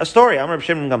 And a story. I'm Reb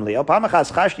Shimon Gamliel.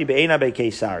 Pamachas chashti be'ena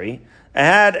be'Kaysari. I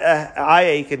had an eye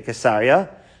ache in Caesarea,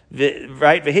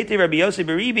 right? V'hiti Rabbi Yossi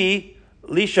Baribi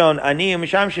lishon ani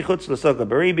misham shechutz l'sukkah.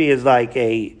 Baribi is like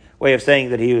a way of saying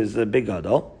that he was a big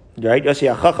gadol, right? Yossi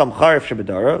hachacham charif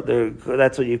shebedoro.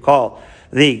 That's what you call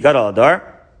the gadol ador.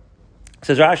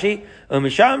 Says Rashi,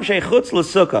 Umisham sheichutz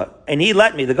l'sukkah, and he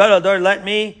let me, the Gadol Ador let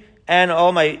me, and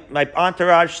all my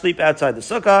entourage sleep outside the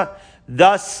sukkah,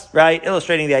 thus, right,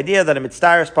 illustrating the idea that a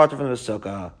mitzvah is part from the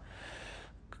sukkah.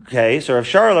 Okay, so Rav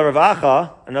Sharla Rav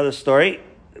Acha, another story,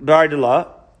 Bardila,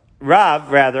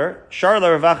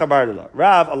 Sharla Rav Acha Bardila.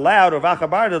 Rav allowed Rav Acha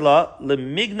Bardila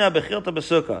lemigna bechilta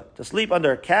b'sukkah, to sleep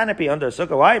under a canopy under a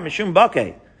sukkah. Why? Mishum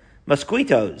bake,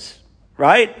 mosquitoes,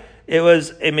 right? It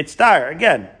was a mitzvah.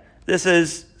 Again, this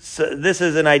is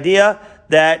an idea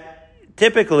that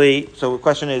typically, so the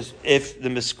question is, if the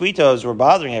mosquitoes were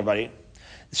bothering everybody,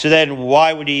 so then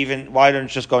why don't you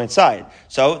just go inside?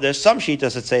 So there's some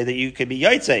shitas that say that you could be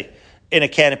yaitse in a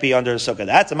canopy under a sukkah.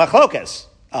 That's a machlokas.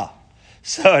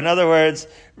 So in other words,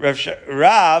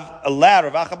 Rav allowed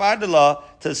Rav Acha Bardila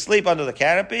to sleep under the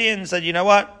canopy and said, you know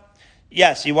what?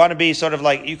 Yes, you want to be sort of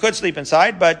like, you could sleep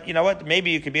inside, but you know what?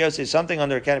 Maybe you could be able to see something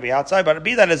under a canopy outside, but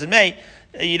be that as it may,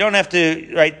 you don't have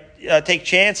to, take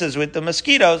chances with the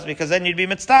mosquitoes, because then you'd be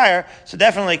mitzvah, so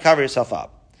definitely cover yourself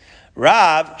up.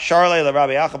 Rav, Sharlei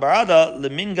LaRabbi Acha Barada,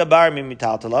 Lemin Gabar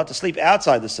Mimitaltala, to sleep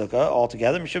outside the sukkah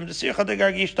altogether, Mishum Desircha de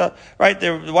Gargishta, right?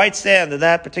 The white sand in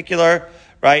that particular,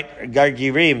 right,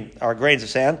 Gargirim, or grains of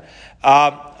sand, in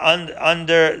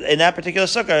that particular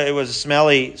sukkah, it was a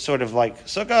smelly sort of like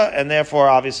sukkah, and therefore,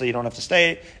 obviously, you don't have to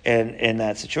stay in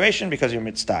that situation because you're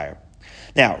mitzvah.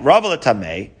 Now, Rava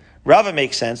Tamei, Rava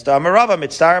makes sense. Rava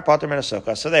mitzvah pater min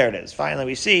sukkah. So there it is. Finally,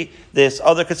 we see this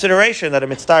other consideration that a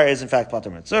mitzvah is in fact pater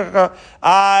min sukkah.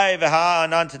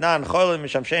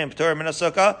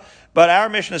 But our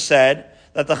Mishnah said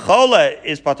that the chola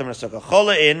is pater min sukkah.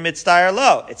 Chola in mitzvah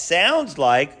lo. It sounds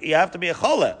like you have to be a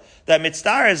chola. That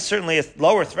mitzvah is certainly a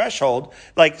lower threshold.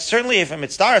 Like certainly, if a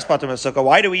mitzvah is pater min sukkah,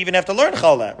 why do we even have to learn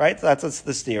chola? Right? That's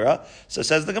the stira. So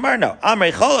says the Gemara. No.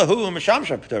 Amrei chola hu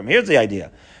mishamsha p'turim. Here's the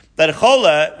idea. That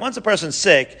chola, once a person's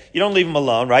sick, you don't leave him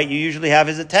alone, right? You usually have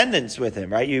his attendants with him,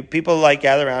 right? People like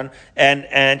gather around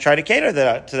and try to cater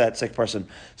to that sick person.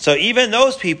 So even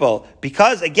those people,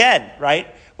 because again,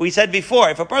 right, we said before,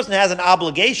 if a person has an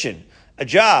obligation, a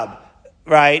job,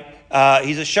 right,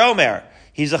 he's a shomer,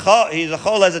 he's a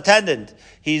chola's attendant,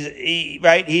 he's a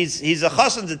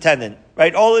chassan's attendant,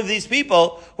 right? All of these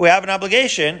people who have an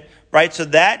obligation, right? So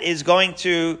that is going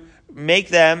to make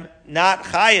them not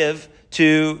chayiv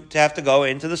to have to go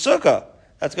into the sukkah.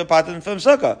 That's good part from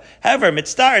sukkah. However,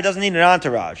 mitzvah doesn't need an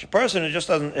entourage. A person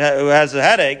who has a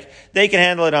headache, they can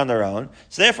handle it on their own.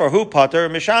 So therefore, who pater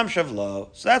misham shavlo.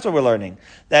 So that's what we're learning.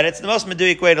 That it's the most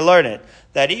meduic way to learn it.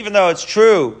 That even though it's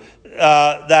true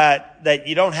that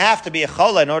you don't have to be a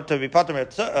chola in order to be pater a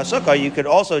sukkah, you could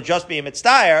also just be a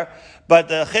mitzvah. But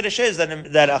the chiddush is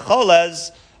that a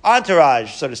chola's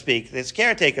entourage, so to speak, his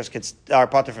caretakers are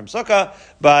pater from sukkah,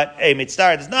 but a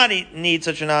mitzvah does not need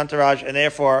such an entourage, and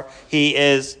therefore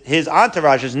his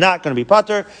entourage is not going to be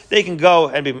pater. They can go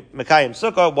and be mekayim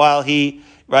sukkah while he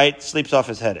sleeps off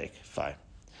his headache. Fine.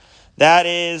 That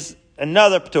is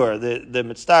another p'tur, the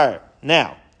mitzvah.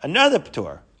 Now another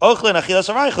p'tur, ochlin achilas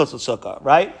araychus sukkah.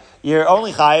 Right, you're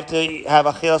only chayiv to have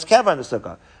achilas keva in the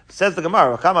sukkah. Says the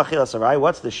Gemara, "Kam achilas aray."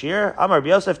 What's the shear? Amar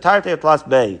Yosef tarte plus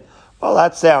bay. Well,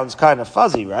 that sounds kind of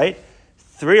fuzzy, right?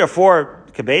 3 or 4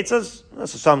 kibetzas.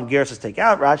 So some Gershas take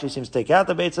out. Rashi seems to take out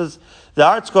the kibetzas. The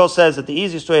Art Scroll says that the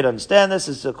easiest way to understand this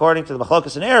is according to the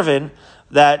Machlokas and Eruvin,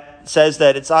 that says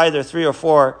that it's either 3 or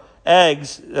 4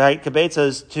 eggs, right,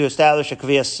 kibetzas, to establish a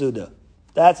kviyas suda.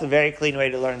 That's a very clean way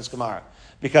to learn this Gemara.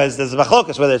 Because there's a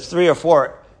Machlokas, whether it's 3 or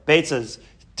 4 beitzas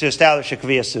to establish a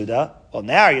kviyas suda. Well,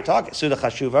 now you're talking. Suda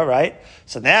chashuva, right?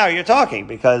 So now you're talking,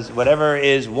 because whatever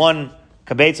is 1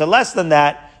 kibetza less than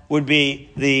that would be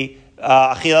the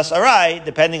achilas arai,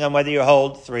 depending on whether you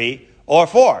hold 3 or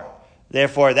 4.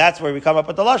 Therefore, that's where we come up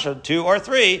with the lashon. 2 or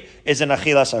 3 is an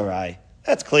achilas arai.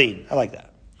 That's clean. I like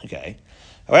that. Okay.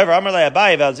 However, Amar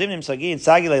le'abayi v'alzimnim sagin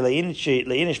sagile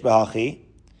le'inish b'hachi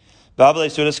b'abale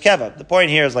sudas keva. The point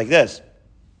here is like this.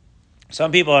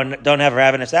 Some people don't have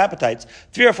ravenous appetites.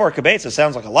 3 or 4 kibetzas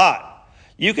sounds like a lot.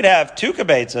 You could have 2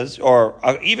 kibetzas, or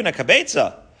even a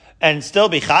kibetza, and still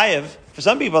be chayiv. For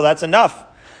some people, that's enough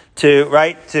to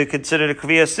consider the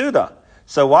kviyas suda.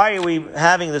 So why are we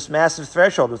having this massive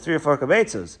threshold of 3 or 4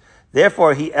 kibetzas?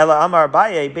 Therefore, Ela Amar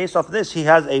Abaye, based off of this, he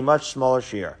has a much smaller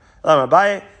shear. Ela Amar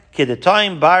Abaye,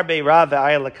 Kidetayim Barbe Rav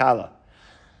Ve'ayah Lakala.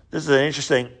 This is an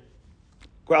interesting.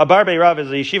 Barbe Rav is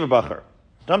a yeshiva bacher.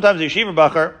 Sometimes the yeshiva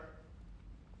bacher,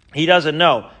 he doesn't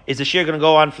know. Is the shear going to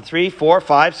go on for 3, 4,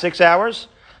 5, 6 hours?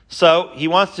 So he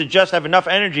wants to just have enough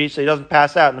energy so he doesn't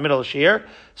pass out in the middle of the shear.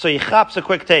 So he chaps a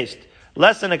quick taste.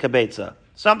 Less than a kibetza.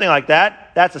 Something like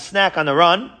that. That's a snack on the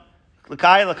run.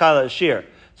 L'kaya is shear.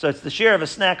 So it's the shear of a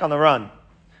snack on the run.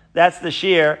 That's the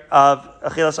shear of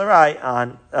achilas arai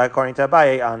on, according to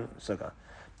Abaye, on sukkah.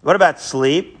 What about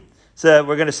sleep? So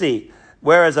we're going to see.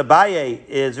 Whereas Abaye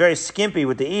is very skimpy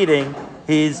with the eating,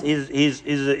 he's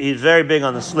very big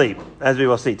on the sleep, as we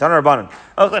will see. Tanar Rabbanan.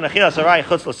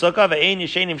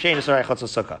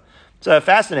 So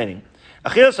fascinating.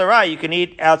 Achilas arai you can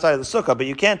eat outside of the sukkah, but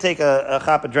you can't take a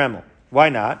chapa dremel. Why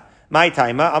not? My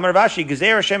taima Amar Vashi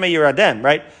Gezerah Shema Yiradem.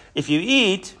 Right? If you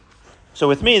eat, so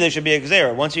with me there should be a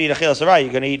gezerah. Once you eat achilas arai,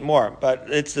 you're going to eat more. But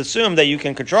it's assumed that you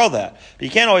can control that. But you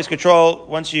can't always control.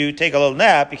 Once you take a little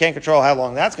nap, you can't control how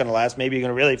long that's going to last. Maybe you're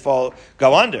going to really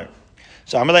go under.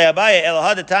 So Amalei Abaye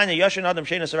Elahad Tanya Yoshin Adam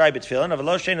Shenas Arai B'Tfilin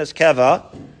Avalo Shenas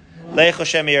Keva Leicho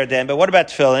Shema Yiradem. But what about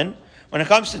tefillin? When it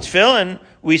comes to tefillin,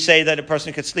 we say that a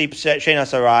person could sleep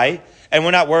shenas arai, and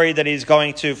we're not worried that he's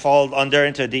going to fall under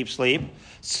into a deep sleep.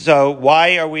 So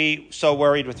why are we so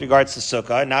worried with regards to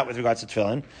sukkah, and not with regards to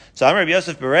tefillin? So I'm Rabbi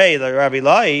Yosef Berei, the Rabbi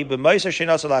Lai, b'moiser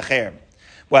shenas alacher.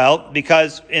 Well,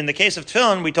 because in the case of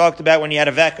tefillin, we talked about when he had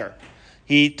a veker.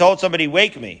 He told somebody,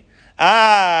 "Wake me."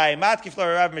 Matkif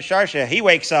Rav Misharsha. He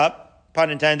wakes up, pun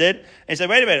intended, and he said,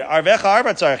 "Wait a minute, arvecha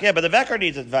arba tzarich." Yeah, but the veker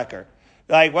needs a veker.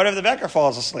 Like, what if the veker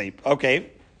falls asleep? Okay,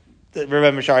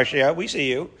 Rav Misharsha, we see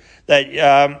you.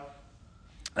 That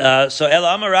so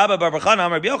Ela Amar Rabba Bar Bachana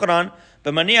Amar B'Yochanan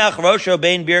b'maniach rosho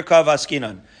bein birkav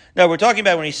askinan. Now we're talking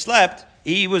about when he slept.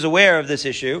 He was aware of this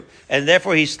issue, and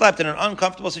therefore he slept in an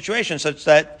uncomfortable situation, such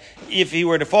that if he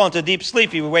were to fall into a deep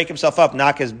sleep, he would wake himself up,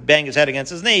 bang his head against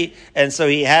his knee, and so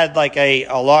he had like a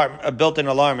built-in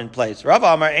alarm in place. Rava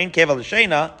Amar Ein Keval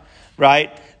L'Sheina,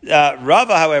 right?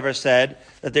 Rava, however, said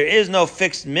that there is no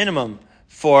fixed minimum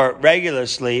for regular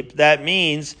sleep. That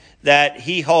means that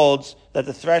he holds that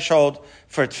the threshold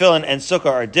for tefillin and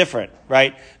sukkah are different,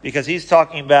 right? Because he's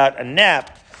talking about a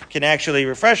nap can actually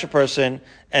refresh a person,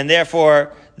 and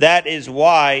therefore that is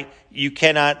why you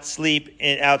cannot sleep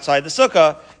outside the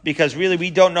sukkah, because really we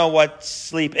don't know what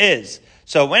sleep is.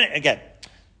 So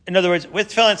in other words, with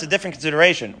tefillin it's a different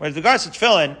consideration. With regards to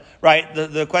tefillin, right,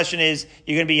 the question is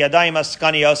you're going to be yadayim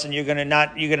askanios, and you're going to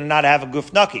not have a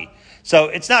guf naki. So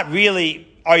it's not really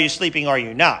are you sleeping or are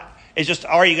you not. It's just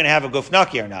are you going to have a guf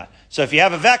naki or not. So if you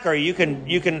have a veker, you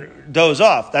can doze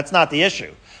off. That's not the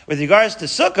issue. With regards to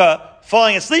sukkah,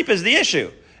 falling asleep is the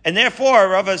issue. And therefore,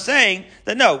 Rava is saying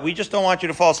that no, we just don't want you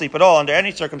to fall asleep at all under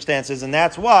any circumstances, and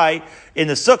that's why in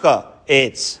the sukkah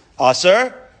it's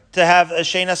asur to have a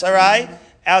shenas arai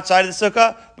outside of the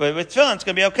sukkah, but with tefillin it's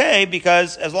going to be okay,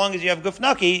 because as long as you have guf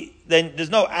naki, then there's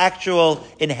no actual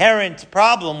inherent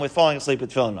problem with falling asleep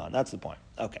with tefillin on. That's the point.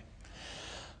 Okay.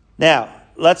 Now,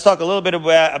 let's talk a little bit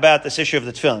about this issue of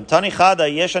the tefillin. Tani chada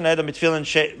yeshan edom betfillin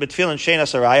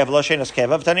shenas arai avlo shenas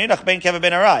keva v'tanidach ben keva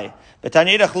ben arai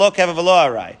v'tanidach lo keva v'lo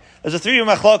arai. There's a 3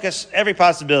 machlokas, every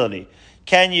possibility.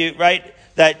 Can you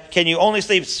only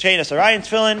sleep shenas arai in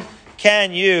tefillin?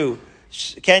 Can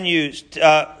you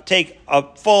take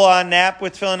a full-on nap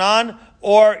with tefillin on,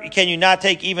 or can you not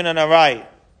take even an arai?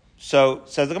 So,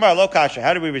 says the Gemara, lo kasha.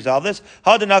 How do we resolve this?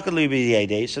 So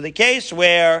the case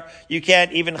where you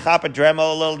can't even chop a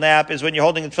dremel, a little nap, is when you're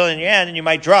holding the tefillin in your hand and you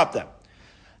might drop them.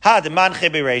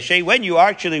 When you are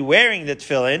actually wearing the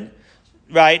tefillin,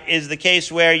 right, is the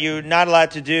case where you're not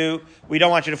allowed to we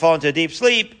don't want you to fall into a deep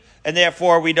sleep, and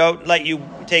therefore we don't let you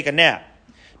take a nap.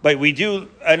 But we do,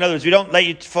 in other words, we don't let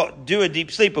you do a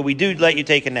deep sleep, but we do let you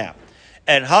take a nap.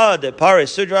 And the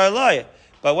paris sudra alaya.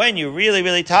 But when you're really,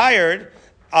 really tired,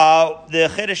 the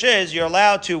chiddush is you're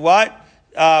allowed to what?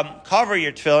 Cover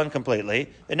your tefillin completely.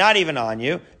 They're not even on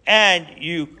you. And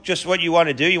what you want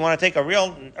to do, you want to take a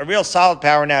real solid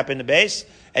power nap in the base,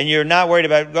 and you're not worried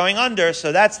about going under.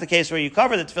 So that's the case where you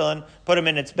cover the tefillin, put them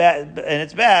in its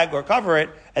bag, or cover it,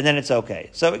 and then it's okay.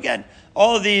 So again,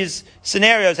 all of these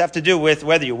scenarios have to do with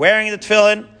whether you're wearing the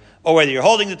tefillin, or whether you're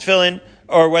holding the tefillin,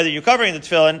 or whether you're covering the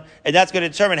tefillin, and that's going to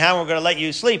determine how we're going to let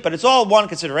you sleep. But it's all one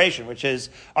consideration, which is,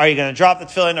 are you going to drop the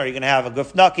tefillin, or are you going to have a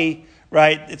guf naki,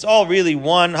 right? It's all really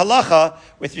one halacha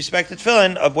with respect to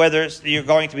tefillin of whether you're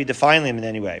going to be defiling them in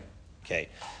any way. Okay,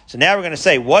 so now we're going to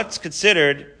say what's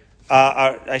considered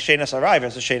Shenas Arai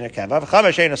versus Shenas Keva.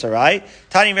 Shenas Arai,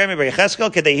 Tani Remi Bar Yecheskel,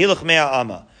 Kedei Hiluch Mea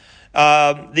Amma.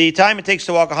 The time it takes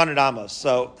to walk 100 amos.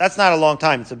 So that's not a long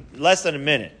time. It's less than a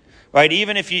minute. Right?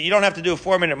 Even if you don't have to do a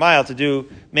 4-minute mile to do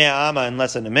Mea Amma in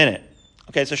less than a minute.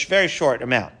 Okay, so very short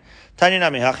amount. Tanya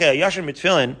Nami Hachea Yashin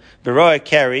Mitfilin Beroa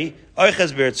Keri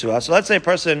Oiches Birtzua. So let's say a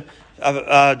person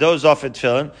dozed off in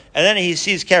tefillin, and then he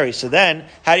sees Keri. So then,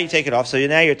 how do you take it off? So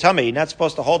now you're tummy. You're not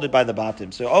supposed to hold it by the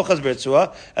bottom. So Oiches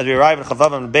Birtzua, as we arrive at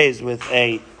Chavav Beis with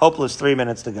a hopeless 3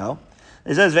 minutes to go.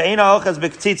 It says Ve'ena Oiches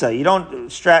B'Ktitza. You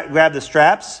don't grab the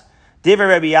straps. Divrei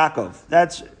Rabbi Yaakov.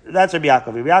 That's Rabbi Yaakov.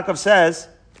 Rabbi Yaakov says,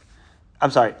 I'm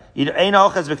sorry. You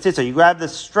grab the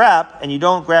strap and you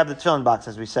don't grab the tefillin box,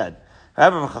 as we said.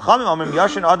 However, okay,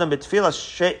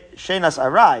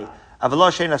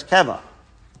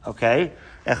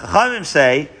 and Chachamim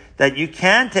say that you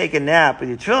can take a nap with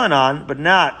your tefillin on, but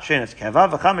not shenas keva.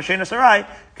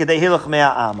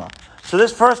 So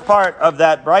this first part of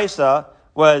that brisa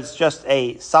was just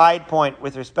a side point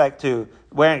with respect to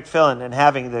wearing tefillin and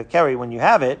having the keri when you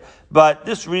have it, but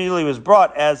this really was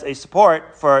brought as a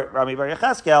support for Rami Bar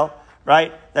Yecheskel,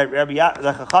 right? That the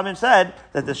Chachamim said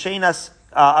that the Shenas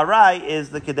Arai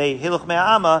is the Kedei Hiluch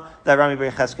Me'ama that Rami Bar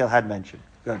Yecheskel had mentioned.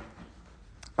 Good.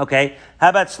 Okay, how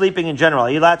about sleeping in general? Are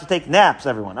you allowed to take naps,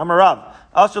 everyone? I'm a Rav.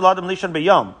 Asur l'adam lishon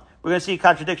b'yom. We're going to see a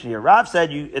contradiction here. Rav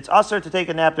said it's asur to take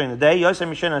a nap during the day.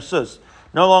 Yosem mishen asus.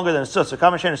 No longer than a sus. So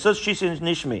kam mishen asus, shisin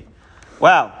nishmi.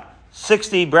 Wow.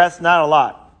 60 breaths, not a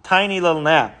lot. Tiny little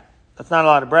nap. That's not a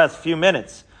lot of breaths, a few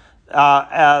minutes.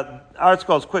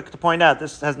 ArtScroll is quick to point out,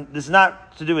 this is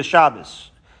not to do with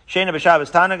Shabbos. Shena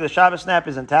b'Shabbos Tanag, the Shabbos nap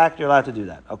is intact, you're allowed to do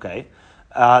that. Okay.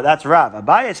 That's Rav.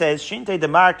 Abaye says, Shinte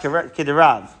demar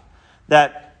kiderav.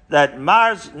 That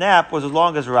Mar's nap was as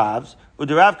long as Rav's.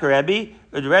 Uderav karebi,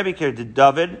 Uderebi kir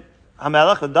David,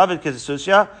 Hamelech, David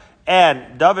kizasusya,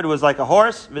 and David was like a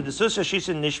horse, Vidasusya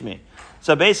shisin nishmi.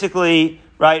 So basically,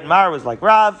 right, Mar was like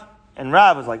Rav, and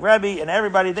Rav was like Rebbe, and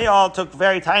everybody, they all took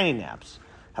very tiny naps.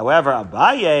 However,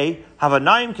 Abaye,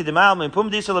 Havanaim kidimal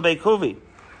mipum disa lebekuvi.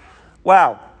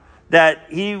 Wow, that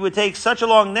he would take such a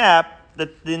long nap,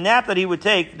 that the nap that he would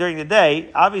take during the day,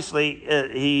 obviously,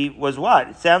 he was what?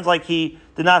 It sounds like he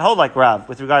did not hold like Rav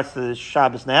with regards to the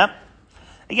Shabbos nap.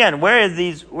 Again, where are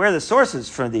the sources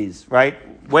for these, right?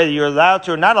 Whether you're allowed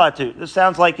to or not allowed to. This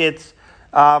sounds like it's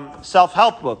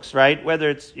self-help books, right?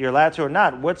 Whether you're allowed to or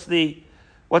not. What's the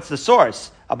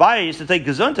source? Abaye used to take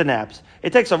gezunta naps.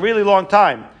 It takes a really long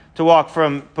time to walk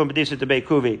from Pumbedisa to Beit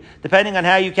Kuvi. Depending on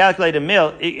how you calculate a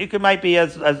meal, it might be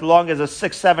as long as a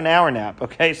 6-7 hour nap.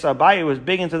 Okay, so Abaye was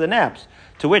big into the naps.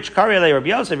 To which Karyale Rabbi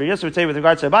Yosef would say with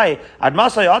regards to Abaye, Ad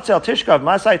Masai Otzel Tishkav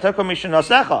Masai Tokom Mishin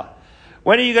Osecha.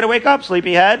 When are you going to wake up,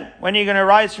 sleepyhead? When are you going to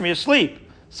rise from your sleep?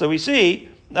 So we see,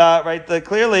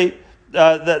 clearly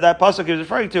that pasuk is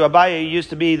referring to Abaye used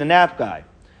to be the nap guy.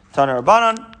 Tana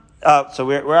Rabbanan. So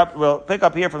we're up. We'll pick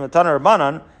up here from the Tana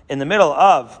Rabbanan in the middle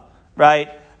of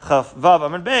Chaf Vav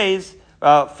Amud Beis,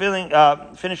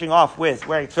 finishing off with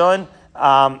wearing tefillin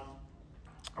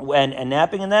and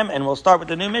napping in them, and we'll start with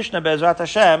the new Mishnah Be'ezrat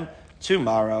Hashem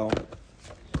tomorrow.